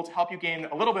useful tool to help you gain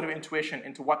a little bit of intuition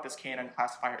into what this KNN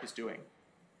classifier is doing.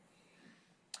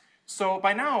 So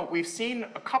by now, we've seen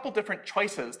a couple different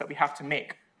choices that we have to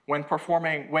make when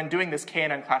doing this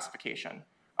KNN classification.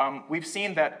 We've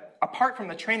seen that apart from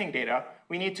the training data,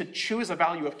 we need to choose a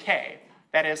value of k.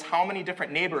 That is, how many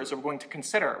different neighbors are we going to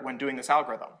consider when doing this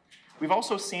algorithm. We've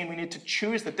also seen we need to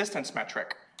choose the distance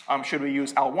metric. Should we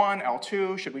use L1,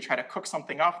 L2? Should we try to cook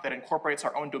something up that incorporates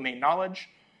our own domain knowledge?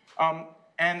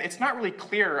 And it's not really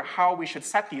clear how we should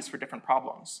set these for different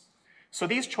problems. So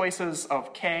these choices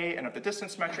of k and of the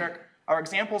distance metric are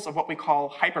examples of what we call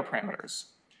hyperparameters.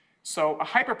 So a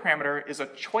hyperparameter is a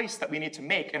choice that we need to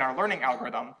make in our learning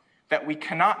algorithm that we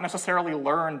cannot necessarily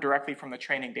learn directly from the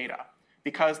training data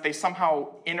because they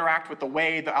somehow interact with the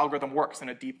way the algorithm works in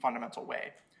a deep fundamental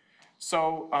way.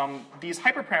 So these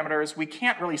hyperparameters, we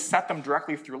can't really set them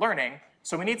directly through learning,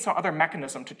 so we need some other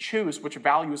mechanism to choose which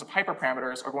values of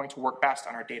hyperparameters are going to work best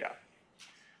on our data.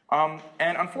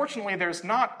 And unfortunately, there's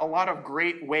not a lot of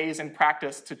great ways in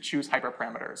practice to choose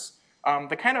hyperparameters.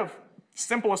 The kind of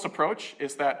simplest approach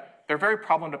is that they're very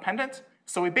problem dependent,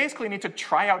 so we basically need to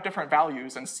try out different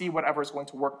values and see whatever is going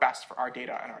to work best for our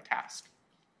data and our task.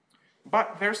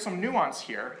 But there's some nuance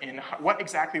here in what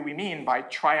exactly we mean by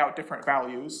try out different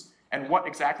values and what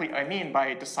exactly I mean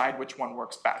by decide which one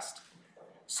works best.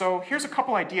 So here's a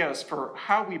couple ideas for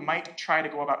how we might try to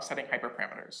go about setting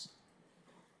hyperparameters.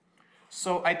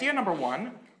 So idea number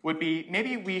 1 would be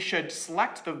maybe we should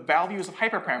select the values of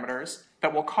hyperparameters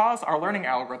that will cause our learning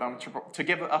algorithm to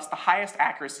give us the highest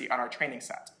accuracy on our training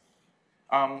set.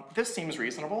 This seems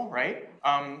reasonable, right?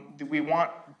 We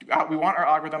want our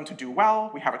algorithm to do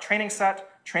well. We have a training set.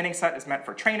 Training set is meant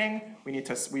for training.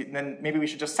 Then maybe we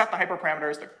should just set the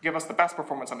hyperparameters that give us the best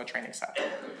performance on the training set.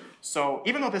 So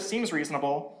even though this seems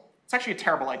reasonable, it's actually a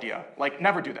terrible idea. Like,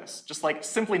 never do this. Just like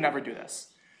simply never do this.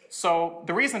 So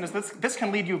the reason is this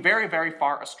can lead you very, very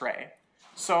far astray.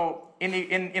 So in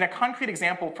a concrete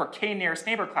example for k nearest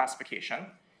neighbor classification,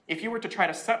 if you were to try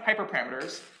to set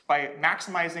hyperparameters by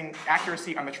maximizing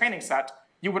accuracy on the training set,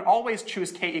 you would always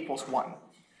choose k equals 1,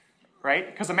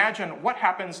 right? Because imagine what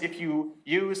happens if you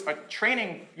use a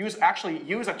training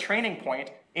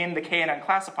point in the KNN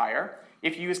classifier.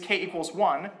 If you use k equals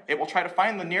 1, it will try to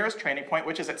find the nearest training point,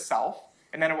 which is itself,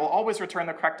 and then it will always return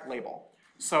the correct label.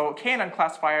 So KNN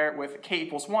classifier with k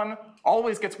equals 1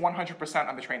 always gets 100%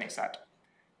 on the training set.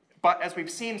 But as we've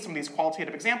seen some of these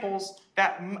qualitative examples,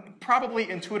 that probably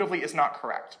intuitively is not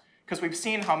correct. Because we've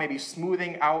seen how maybe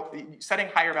setting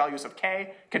higher values of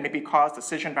k can maybe cause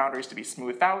decision boundaries to be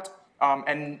smoothed out.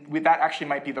 And that actually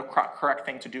might be the correct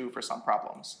thing to do for some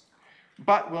problems.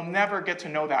 But we'll never get to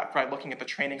know that by looking at the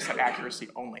training set accuracy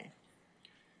only.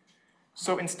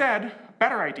 So instead,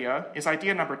 better idea is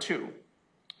idea number 2.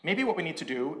 Maybe what we need to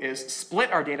do is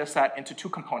split our data set into 2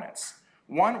 components.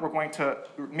 One, we're going to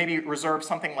maybe reserve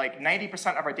something like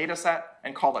 90% of our data set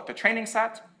and call it the training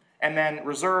set, and then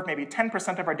reserve maybe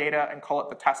 10% of our data and call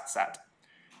it the test set.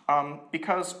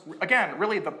 Because, again,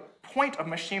 really the point of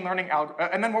machine learning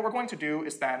and then what we're going to do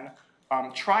is then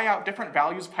try out different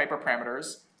values of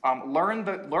hyperparameters,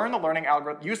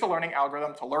 use the learning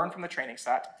algorithm to learn from the training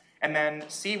set, and then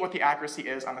see what the accuracy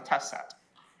is on the test set.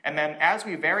 And then as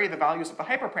we vary the values of the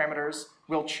hyperparameters,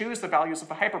 we'll choose the values of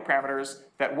the hyperparameters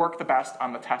that work the best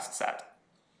on the test set.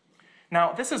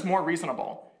 Now, this is more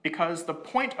reasonable because the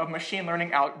point of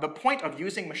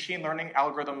using machine learning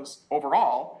algorithms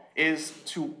overall is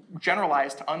to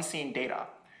generalize to unseen data.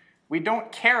 We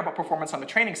don't care about performance on the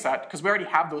training set because we already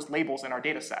have those labels in our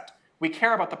data set. We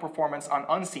care about the performance on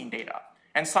unseen data.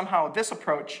 And somehow this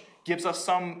approach gives us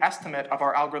some estimate of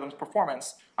our algorithm's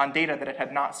performance on data that it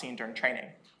had not seen during training.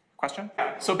 Question?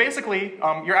 So basically,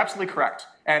 you're absolutely correct.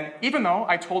 And even though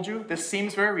I told you this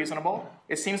seems very reasonable,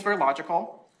 it seems very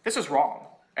logical, this is wrong.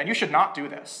 And you should not do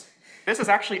this. This is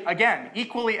actually, again,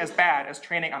 equally as bad as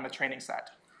training on the training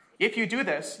set. If you do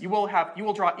this, you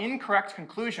will draw incorrect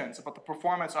conclusions about the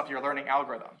performance of your learning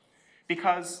algorithm.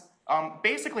 Because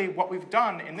basically what we've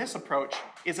done in this approach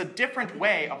is a different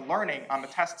way of learning on the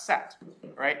test set,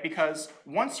 right? Because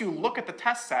once you look at the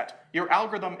test set, your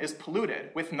algorithm is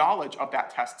polluted with knowledge of that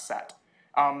test set.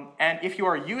 And if you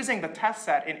are using the test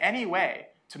set in any way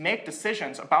to make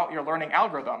decisions about your learning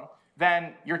algorithm,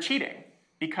 then you're cheating.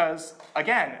 Because,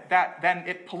 again, then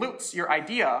it pollutes your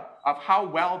idea of how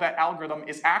well that algorithm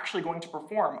is actually going to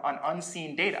perform on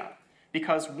unseen data.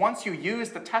 Because once you use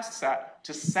the test set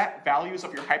to set values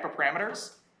of your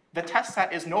hyperparameters, the test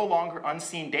set is no longer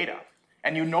unseen data.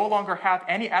 And you no longer have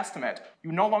any estimate,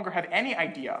 you no longer have any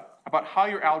idea about how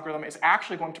your algorithm is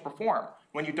actually going to perform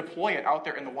when you deploy it out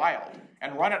there in the wild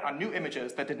and run it on new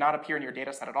images that did not appear in your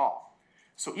data set at all.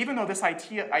 So even though this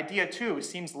idea too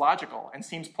seems logical and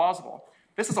seems plausible,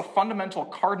 this is a fundamental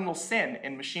cardinal sin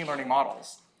in machine learning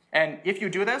models. And if you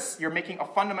do this, you're making a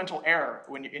fundamental error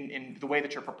in the way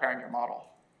that you're preparing your model.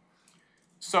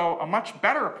 So a much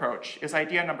better approach is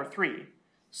idea number 3.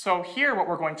 So here what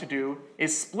we're going to do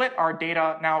is split our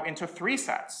data now into 3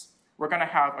 sets. We're going to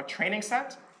have a training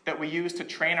set that we use to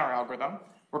train our algorithm.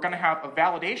 We're going to have a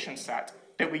validation set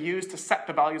that we use to set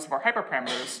the values of our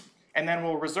hyperparameters. And then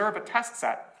we'll reserve a test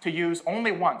set to use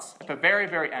only once at the very,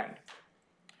 very end.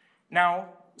 Now,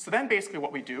 so then basically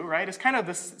what we do, right, is kind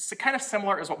of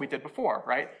similar as what we did before,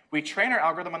 right? We train our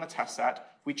algorithm on the test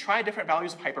set, we try different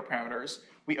values of hyperparameters,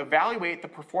 we evaluate the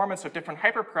performance of different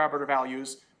hyperparameter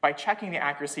values by checking the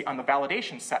accuracy on the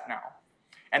validation set now.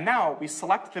 And now we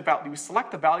select the values of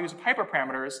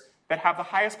hyperparameters that have the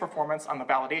highest performance on the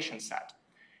validation set.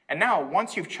 And now,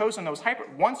 once you've chosen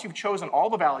all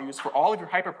the values for all of your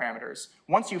hyperparameters,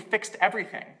 once you've fixed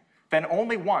everything, then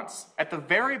only once, at the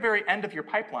very, very end of your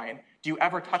pipeline, do you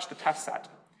ever touch the test set.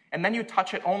 And then you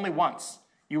touch it only once.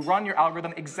 You run your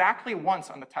algorithm exactly once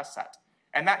on the test set.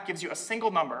 And that gives you a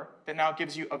single number that now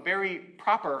gives you a very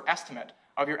proper estimate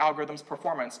of your algorithm's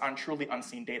performance on truly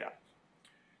unseen data.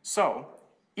 So,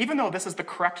 even though this is the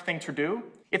correct thing to do,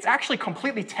 it's actually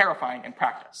completely terrifying in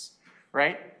practice,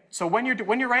 right? So when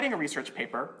you're writing a research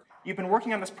paper, you've been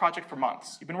working on this project for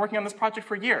months. You've been working on this project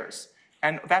for years.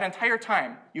 And that entire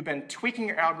time, you've been tweaking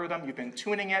your algorithm, you've been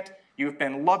tuning it, you've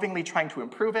been lovingly trying to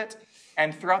improve it.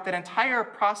 And throughout that entire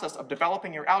process of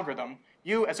developing your algorithm,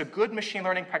 you, as a good machine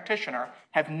learning practitioner,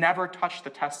 have never touched the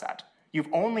test set. You've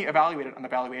only evaluated on the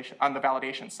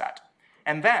validation set.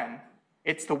 And then,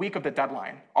 it's the week of the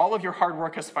deadline. All of your hard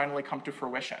work has finally come to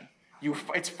fruition.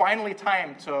 It's finally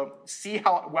time to see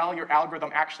how well your algorithm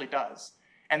actually does.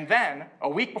 And then, a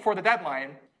week before the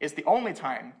deadline is the only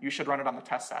time you should run it on the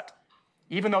test set.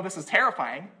 Even though this is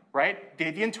terrifying, right?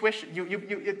 The intuition,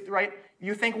 right?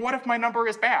 You think, what if my number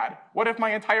is bad? What if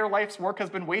my entire life's work has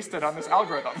been wasted on this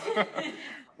algorithm?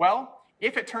 Well,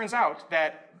 if it turns out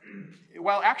that,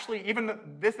 well, actually, even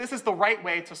this is the right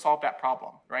way to solve that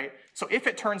problem, right? So if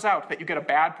it turns out that you get a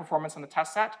bad performance on the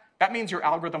test set, that means your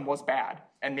algorithm was bad,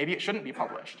 and maybe it shouldn't be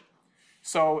published.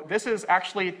 So this is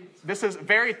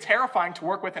very terrifying to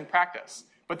work with in practice,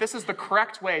 but this is the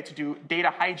correct way to do data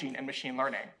hygiene in machine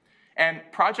learning. And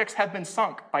projects have been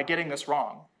sunk by getting this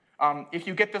wrong. If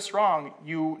you get this wrong,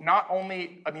 you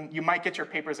might get your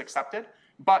papers accepted,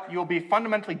 but you'll be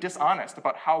fundamentally dishonest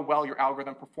about how well your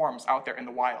algorithm performs out there in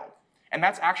the wild. And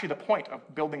that's actually the point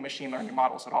of building machine learning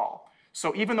models at all.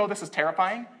 So even though this is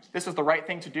terrifying, this is the right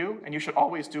thing to do, and you should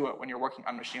always do it when you're working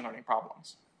on machine learning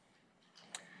problems.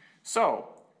 So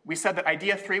we said that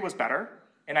idea 3 was better.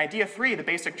 In idea 3, the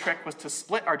basic trick was to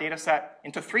split our data set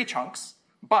into 3 chunks,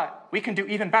 but we can do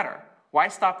even better. Why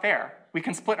stop there? We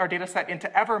can split our data set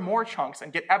into ever more chunks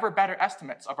and get ever better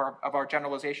estimates of our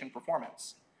generalization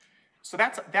performance. So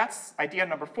that's idea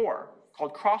number 4,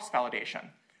 called cross-validation,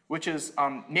 which is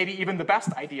maybe even the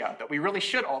best idea that we really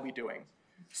should all be doing.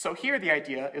 So here the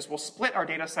idea is we'll split our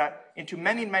data set into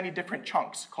many, many different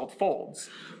chunks called folds.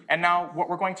 And now what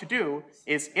we're going to do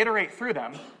is iterate through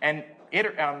them and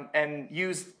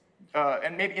use,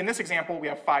 and maybe in this example we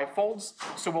have 5 folds,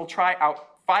 so we'll try out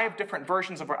 5 different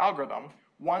versions of our algorithm.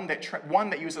 One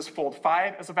that uses fold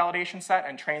 5 as a validation set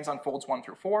and trains on folds 1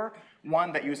 through 4.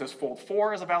 One that uses fold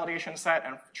 4 as a validation set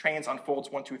and trains on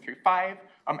folds 1, 2, 3, 5,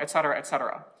 et cetera, et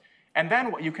cetera. And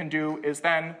then what you can do is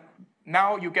then,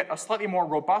 now you get a slightly more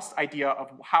robust idea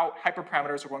of how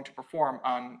hyperparameters are going to perform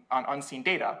on unseen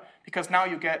data, because now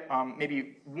you get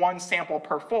maybe 1 sample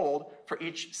per fold for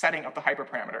each setting of the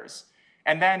hyperparameters.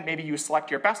 And then maybe you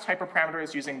select your best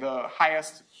hyperparameters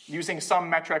using some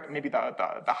metric, maybe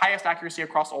the highest accuracy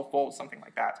across all folds, something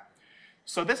like that.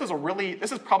 So this is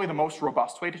probably the most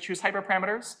robust way to choose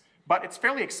hyperparameters, but it's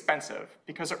fairly expensive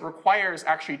because it requires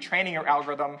actually training your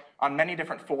algorithm on many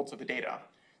different folds of the data.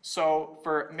 So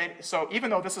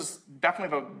even though this is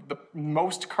definitely the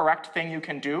most correct thing you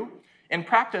can do, in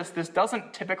practice, this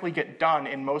doesn't typically get done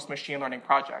in most machine learning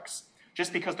projects,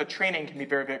 just because the training can be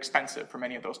very, very expensive for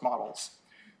many of those models.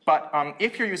 But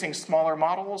if you're using smaller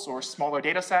models or smaller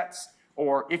data sets,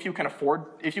 or if you can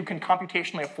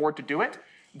computationally afford to do it,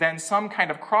 then some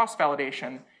kind of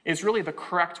cross-validation is really the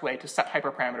correct way to set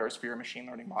hyperparameters for your machine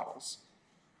learning models.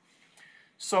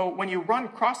 So when you run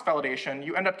cross-validation,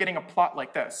 you end up getting a plot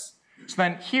like this. So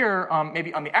then here,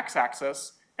 maybe on the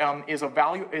x-axis, is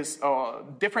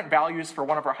different values for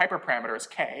one of our hyperparameters,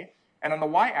 k. And on the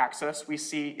y-axis, we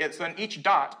see, then each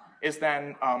dot is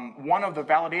then one of the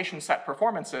validation set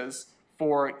performances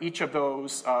for each of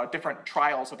those different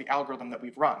trials of the algorithm that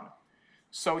we've run.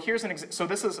 So here's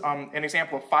this is an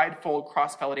example of 5-fold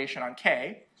cross-validation on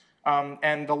k.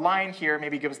 And the line here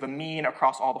maybe gives the mean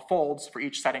across all the folds for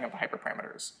each setting of the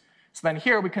hyperparameters. So then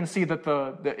here we can see that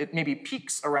it maybe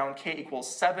peaks around k equals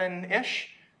 7-ish.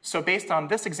 So based on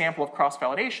this example of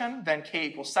cross-validation, then k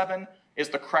equals 7 is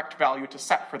the correct value to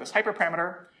set for this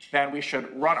hyperparameter. Then we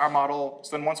should run our model.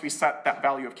 So then once we set that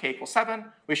value of k equals 7,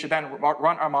 we should then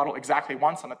run our model exactly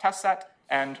once on the test set,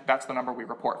 and that's the number we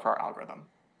report for our algorithm.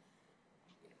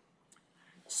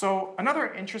 So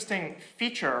another interesting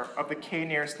feature of the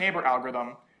k-nearest neighbor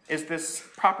algorithm is this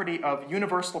property of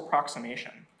universal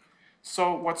approximation.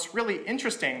 So what's really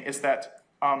interesting is that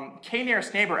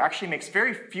k-nearest neighbor actually makes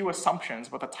very few assumptions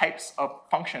about the types of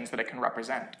functions that it can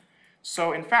represent.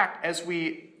 So in fact, as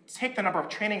we take the number of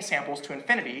training samples to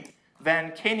infinity,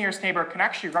 then k-nearest neighbor can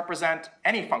actually represent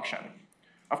any function.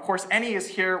 Of course, any is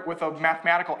here with a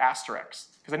mathematical asterisk,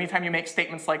 because anytime you make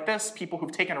statements like this, people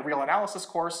who've taken a real analysis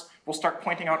course will start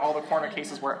pointing out all the corner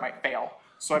cases where it might fail.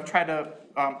 So I've tried to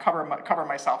cover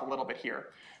myself a little bit here.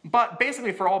 But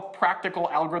basically, for all practical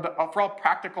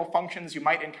functions you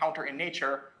might encounter in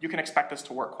nature, you can expect this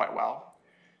to work quite well.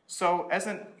 So as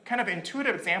a kind of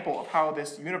intuitive example of how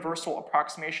this universal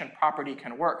approximation property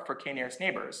can work for k-nearest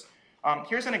neighbors,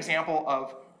 here's an example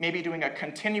of maybe doing a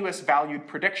continuous valued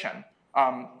prediction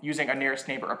using a nearest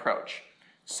neighbor approach.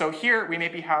 So here we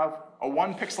maybe have a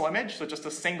 1-pixel image, so just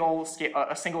a single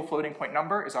floating point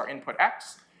number is our input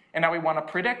x, and now we want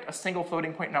to predict a single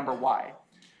floating point number y.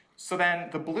 So then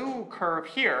the blue curve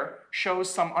here shows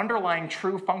some underlying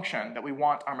true function that we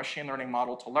want our machine learning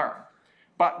model to learn.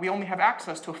 But we only have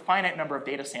access to a finite number of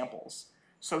data samples.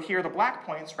 So here the black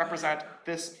points represent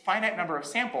this finite number of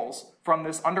samples from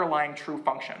this underlying true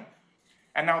function.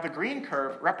 And now the green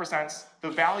curve represents the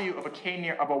value of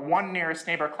a one nearest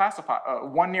neighbor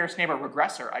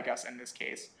regressor, I guess in this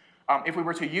case, if we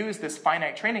were to use this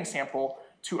finite training sample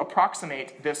to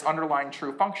approximate this underlying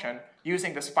true function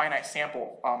using this finite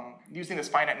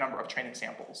number of training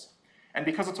samples. And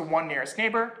because it's a one nearest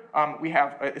neighbor,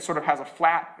 it sort of has a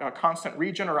flat, constant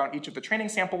region around each of the training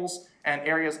samples and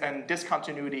areas and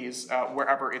discontinuities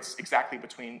wherever it's exactly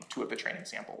between 2 of the training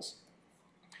samples.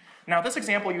 Now, this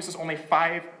example uses only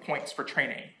 5 points for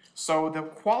training. So the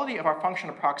quality of our function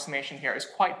approximation here is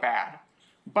quite bad.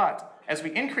 But as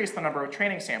we increase the number of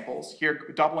training samples, here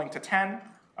doubling to 10,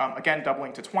 again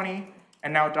doubling to 20,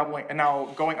 and now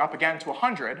going up again to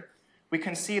 100, we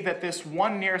can see that this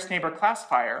one nearest neighbor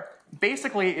classifier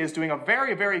basically is doing a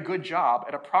very, very good job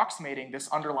at approximating this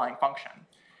underlying function.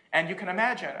 And you can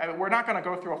imagine, we're not going to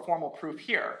go through a formal proof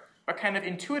here, but kind of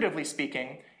intuitively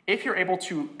speaking, if you're able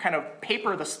to kind of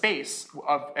paper the space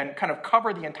and kind of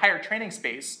cover the entire training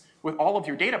space with all of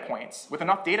your data points, with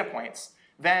enough data points,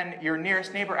 then your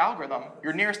nearest neighbor algorithm,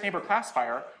 your nearest neighbor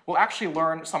classifier, will actually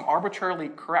learn some arbitrarily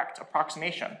correct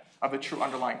approximation of the true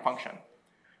underlying function.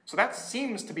 So that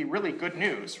seems to be really good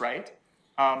news, right?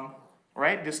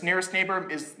 Right? This nearest neighbor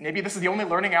is, maybe this is the only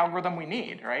learning algorithm we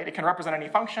need, right? It can represent any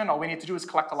function. All we need to do is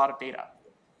collect a lot of data.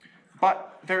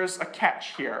 But there's a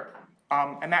catch here.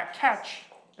 And that catch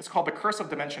is called the curse of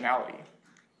dimensionality.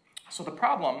 So the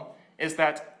problem is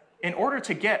that in order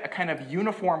to get a kind of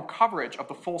uniform coverage of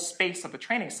the full space of the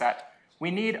training set,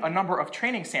 we need a number of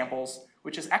training samples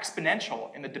which is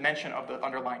exponential in the dimension of the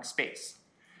underlying space.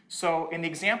 So in the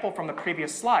example from the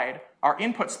previous slide, our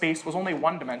input space was only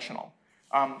one-dimensional.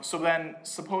 So then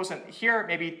suppose here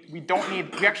maybe we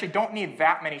actually don't need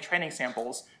that many training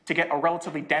samples to get a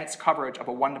relatively dense coverage of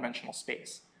a one-dimensional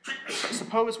space. But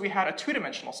suppose we had a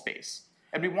two-dimensional space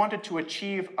and we wanted to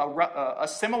achieve a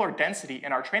similar density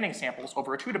in our training samples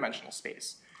over a two-dimensional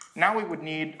space. Now we would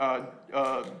need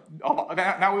now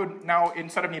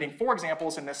instead of needing 4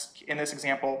 examples in this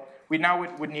example, we now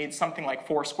would need something like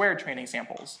 4 squared training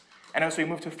samples. And as we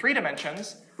move to 3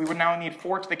 dimensions, we would now need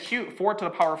 4 to the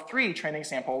power of 3 training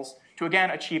samples to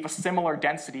again achieve a similar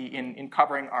density in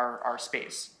covering our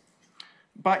space.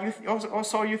 But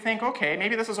you think, okay,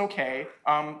 maybe this is okay.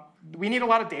 We need a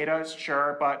lot of data,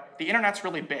 sure, but the internet's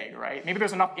really big, right? Maybe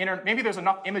there's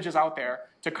enough images out there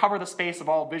to cover the space of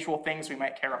all visual things we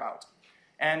might care about.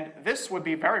 And this would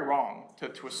be very wrong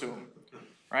to assume,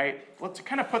 right? Let's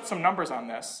kind of put some numbers on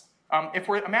this. If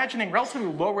we're imagining relatively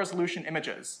low-resolution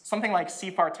images, something like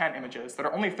CFAR10 images that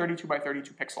are only 32 by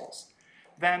 32 pixels,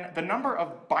 then the number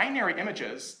of binary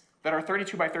images that are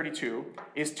 32 by 32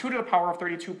 is 2 to the power of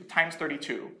 32 times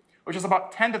 32, which is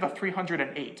about 10 to the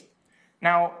 308.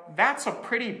 Now, that's a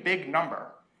pretty big number.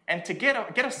 And to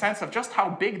get a sense of just how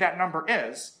big that number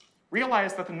is,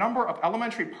 realize that the number of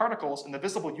elementary particles in the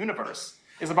visible universe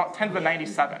is about 10 to the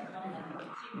 97.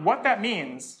 What that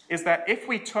means is that if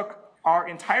we took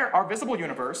our visible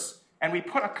universe, and we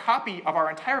put a copy of our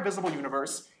entire visible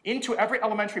universe into every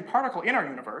elementary particle in our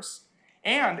universe,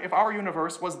 and if our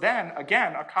universe was then,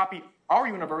 again, our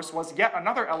universe was yet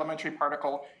another elementary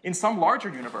particle in some larger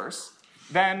universe,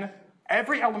 then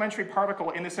every elementary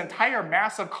particle in this entire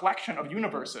massive collection of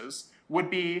universes would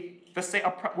be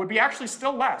actually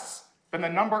still less than the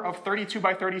number of 32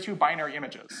 by 32 binary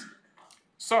images.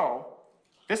 So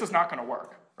this is not going to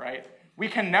work, right? We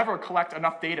can never collect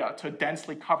enough data to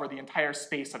densely cover the entire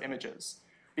space of images.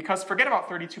 Because forget about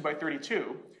 32 by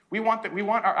 32. We want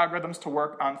our algorithms to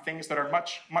work on things that are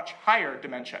much, much higher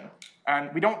dimension.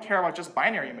 And we don't care about just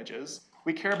binary images.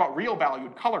 We care about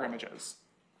real-valued color images.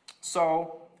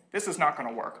 So this is not going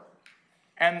to work.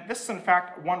 And this is, in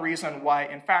fact, one reason why,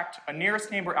 in fact, a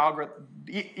nearest neighbor algorithm,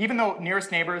 even though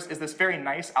nearest neighbors is this very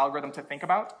nice algorithm to think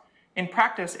about, in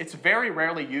practice, it's very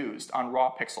rarely used on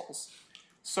raw pixels.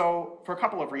 So for a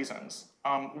couple of reasons.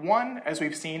 One, as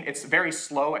we've seen, it's very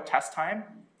slow at test time,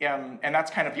 and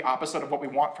that's kind of the opposite of what we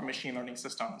want from machine learning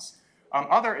systems.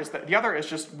 The other is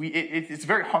just it's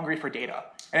very hungry for data,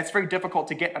 and it's very difficult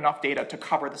to get enough data to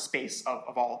cover the space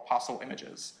of all possible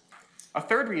images. A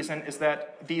third reason is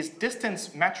that these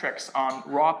distance metrics on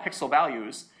raw pixel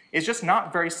values is just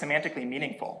not very semantically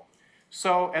meaningful.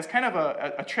 So as kind of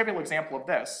a trivial example of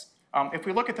this, if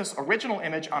we look at this original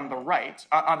image on the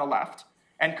left,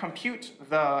 and compute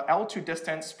the L2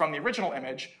 distance from the original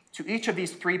image to each of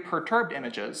these 3 perturbed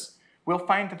images, we'll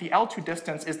find that the L2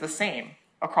 distance is the same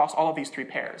across all of these 3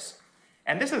 pairs.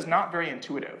 And this is not very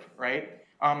intuitive, right?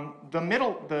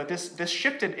 This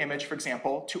shifted image, for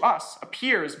example, to us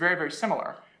appears very, very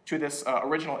similar to this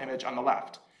original image on the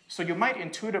left. So you might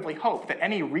intuitively hope that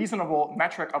any reasonable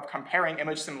metric of comparing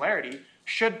image similarity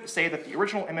should say that the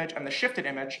original image and the shifted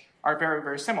image are very,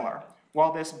 very similar,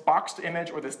 while this boxed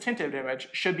image or this tinted image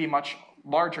should be much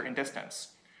larger in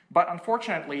distance. But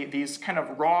unfortunately, these kind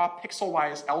of raw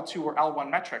pixel-wise L2 or L1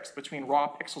 metrics between raw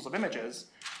pixels of images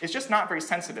is just not very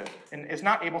sensitive and is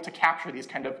not able to capture these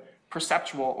kind of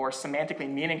perceptual or semantically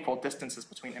meaningful distances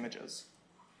between images.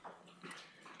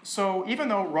 So even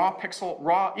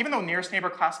though nearest neighbor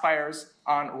classifiers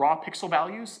on raw pixel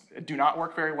values do not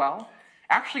work very well,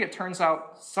 actually it turns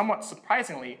out somewhat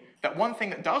surprisingly that one thing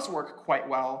that does work quite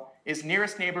well is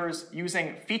nearest neighbors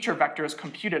using feature vectors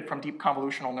computed from deep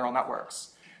convolutional neural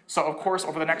networks. So of course,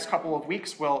 over the next couple of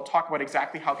weeks, we'll talk about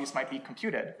exactly how these might be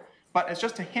computed. But as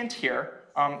just a hint here,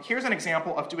 here's an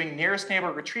example of doing nearest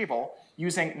neighbor retrieval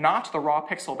using not the raw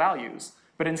pixel values,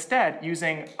 but instead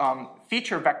using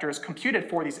feature vectors computed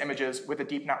for these images with a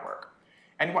deep network.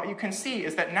 And what you can see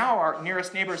is that now our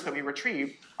nearest neighbors that we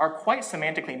retrieve are quite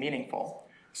semantically meaningful.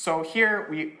 So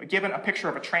here, given a picture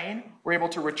of a train, we're able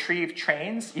to retrieve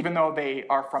trains, even though they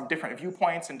are from different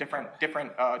viewpoints and different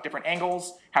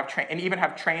angles, and even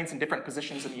have trains in different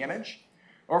positions in the image.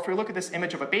 Or if we look at this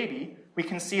image of a baby, we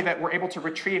can see that we're able to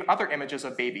retrieve other images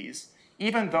of babies,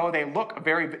 even though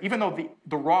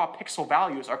the raw pixel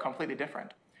values are completely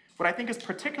different. What I think is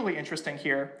particularly interesting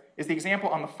here is the example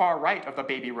on the far right of the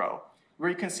baby row, where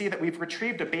you can see that we've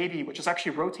retrieved a baby which is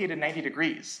actually rotated 90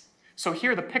 degrees. So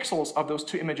here the pixels of those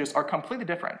two images are completely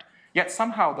different, yet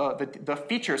somehow the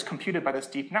features computed by this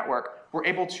deep network were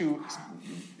able to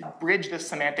bridge this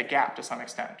semantic gap to some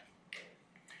extent.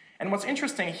 And what's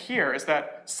interesting here is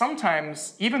that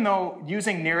sometimes, even though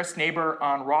using nearest neighbor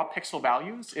on raw pixel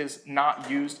values is not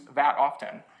used that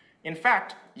often, in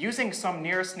fact, using some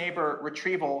nearest neighbor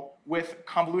retrieval with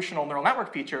convolutional neural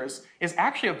network features is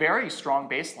actually a very strong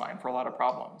baseline for a lot of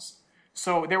problems.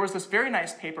 So there was this very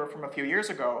nice paper from a few years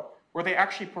ago where they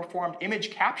actually performed image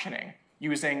captioning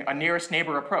using a nearest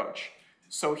neighbor approach.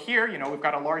 So here, we've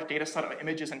got a large data set of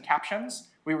images and captions.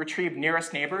 We retrieve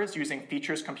nearest neighbors using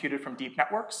features computed from deep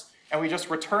networks, and we just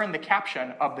return the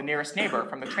caption of the nearest neighbor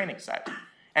from the training set.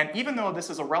 And even though this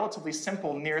is a relatively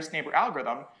simple nearest neighbor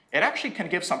algorithm, it actually can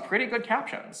give some pretty good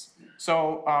captions.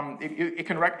 So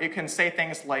it can say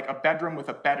things like a bedroom with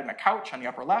a bed and a couch on the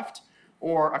upper left,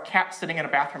 or a cat sitting in a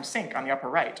bathroom sink on the upper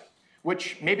right,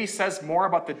 which maybe says more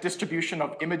about the distribution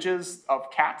of images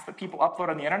of cats that people upload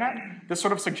on the internet. This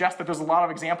sort of suggests that there's a lot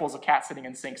of examples of cats sitting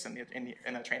in sinks in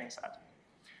the training set.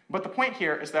 But the point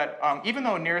here is that even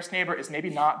though nearest neighbor is maybe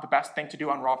not the best thing to do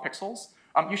on raw pixels,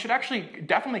 you should actually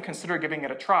definitely consider giving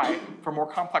it a try for more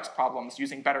complex problems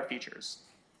using better features.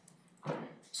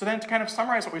 So then to kind of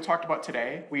summarize what we talked about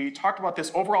today, we talked about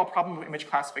this overall problem of image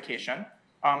classification.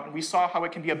 And we saw how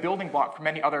it can be a building block for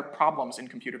many other problems in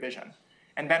computer vision.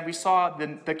 And then we saw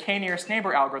the k-nearest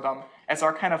neighbor algorithm as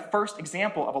our kind of first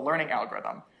example of a learning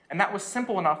algorithm. And that was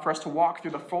simple enough for us to walk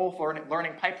through the full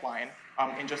learning pipeline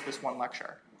in just this one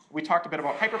lecture. We talked a bit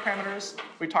about hyperparameters.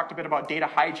 We talked a bit about data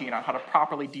hygiene on how to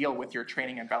properly deal with your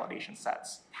training and validation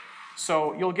sets.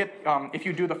 So you'll get,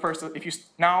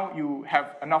 now you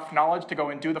have enough knowledge to go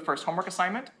and do the first homework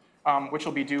assignment, which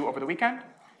will be due over the weekend.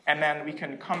 And then we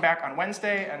can come back on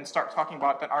Wednesday and start talking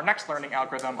about our next learning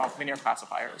algorithm of linear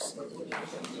classifiers.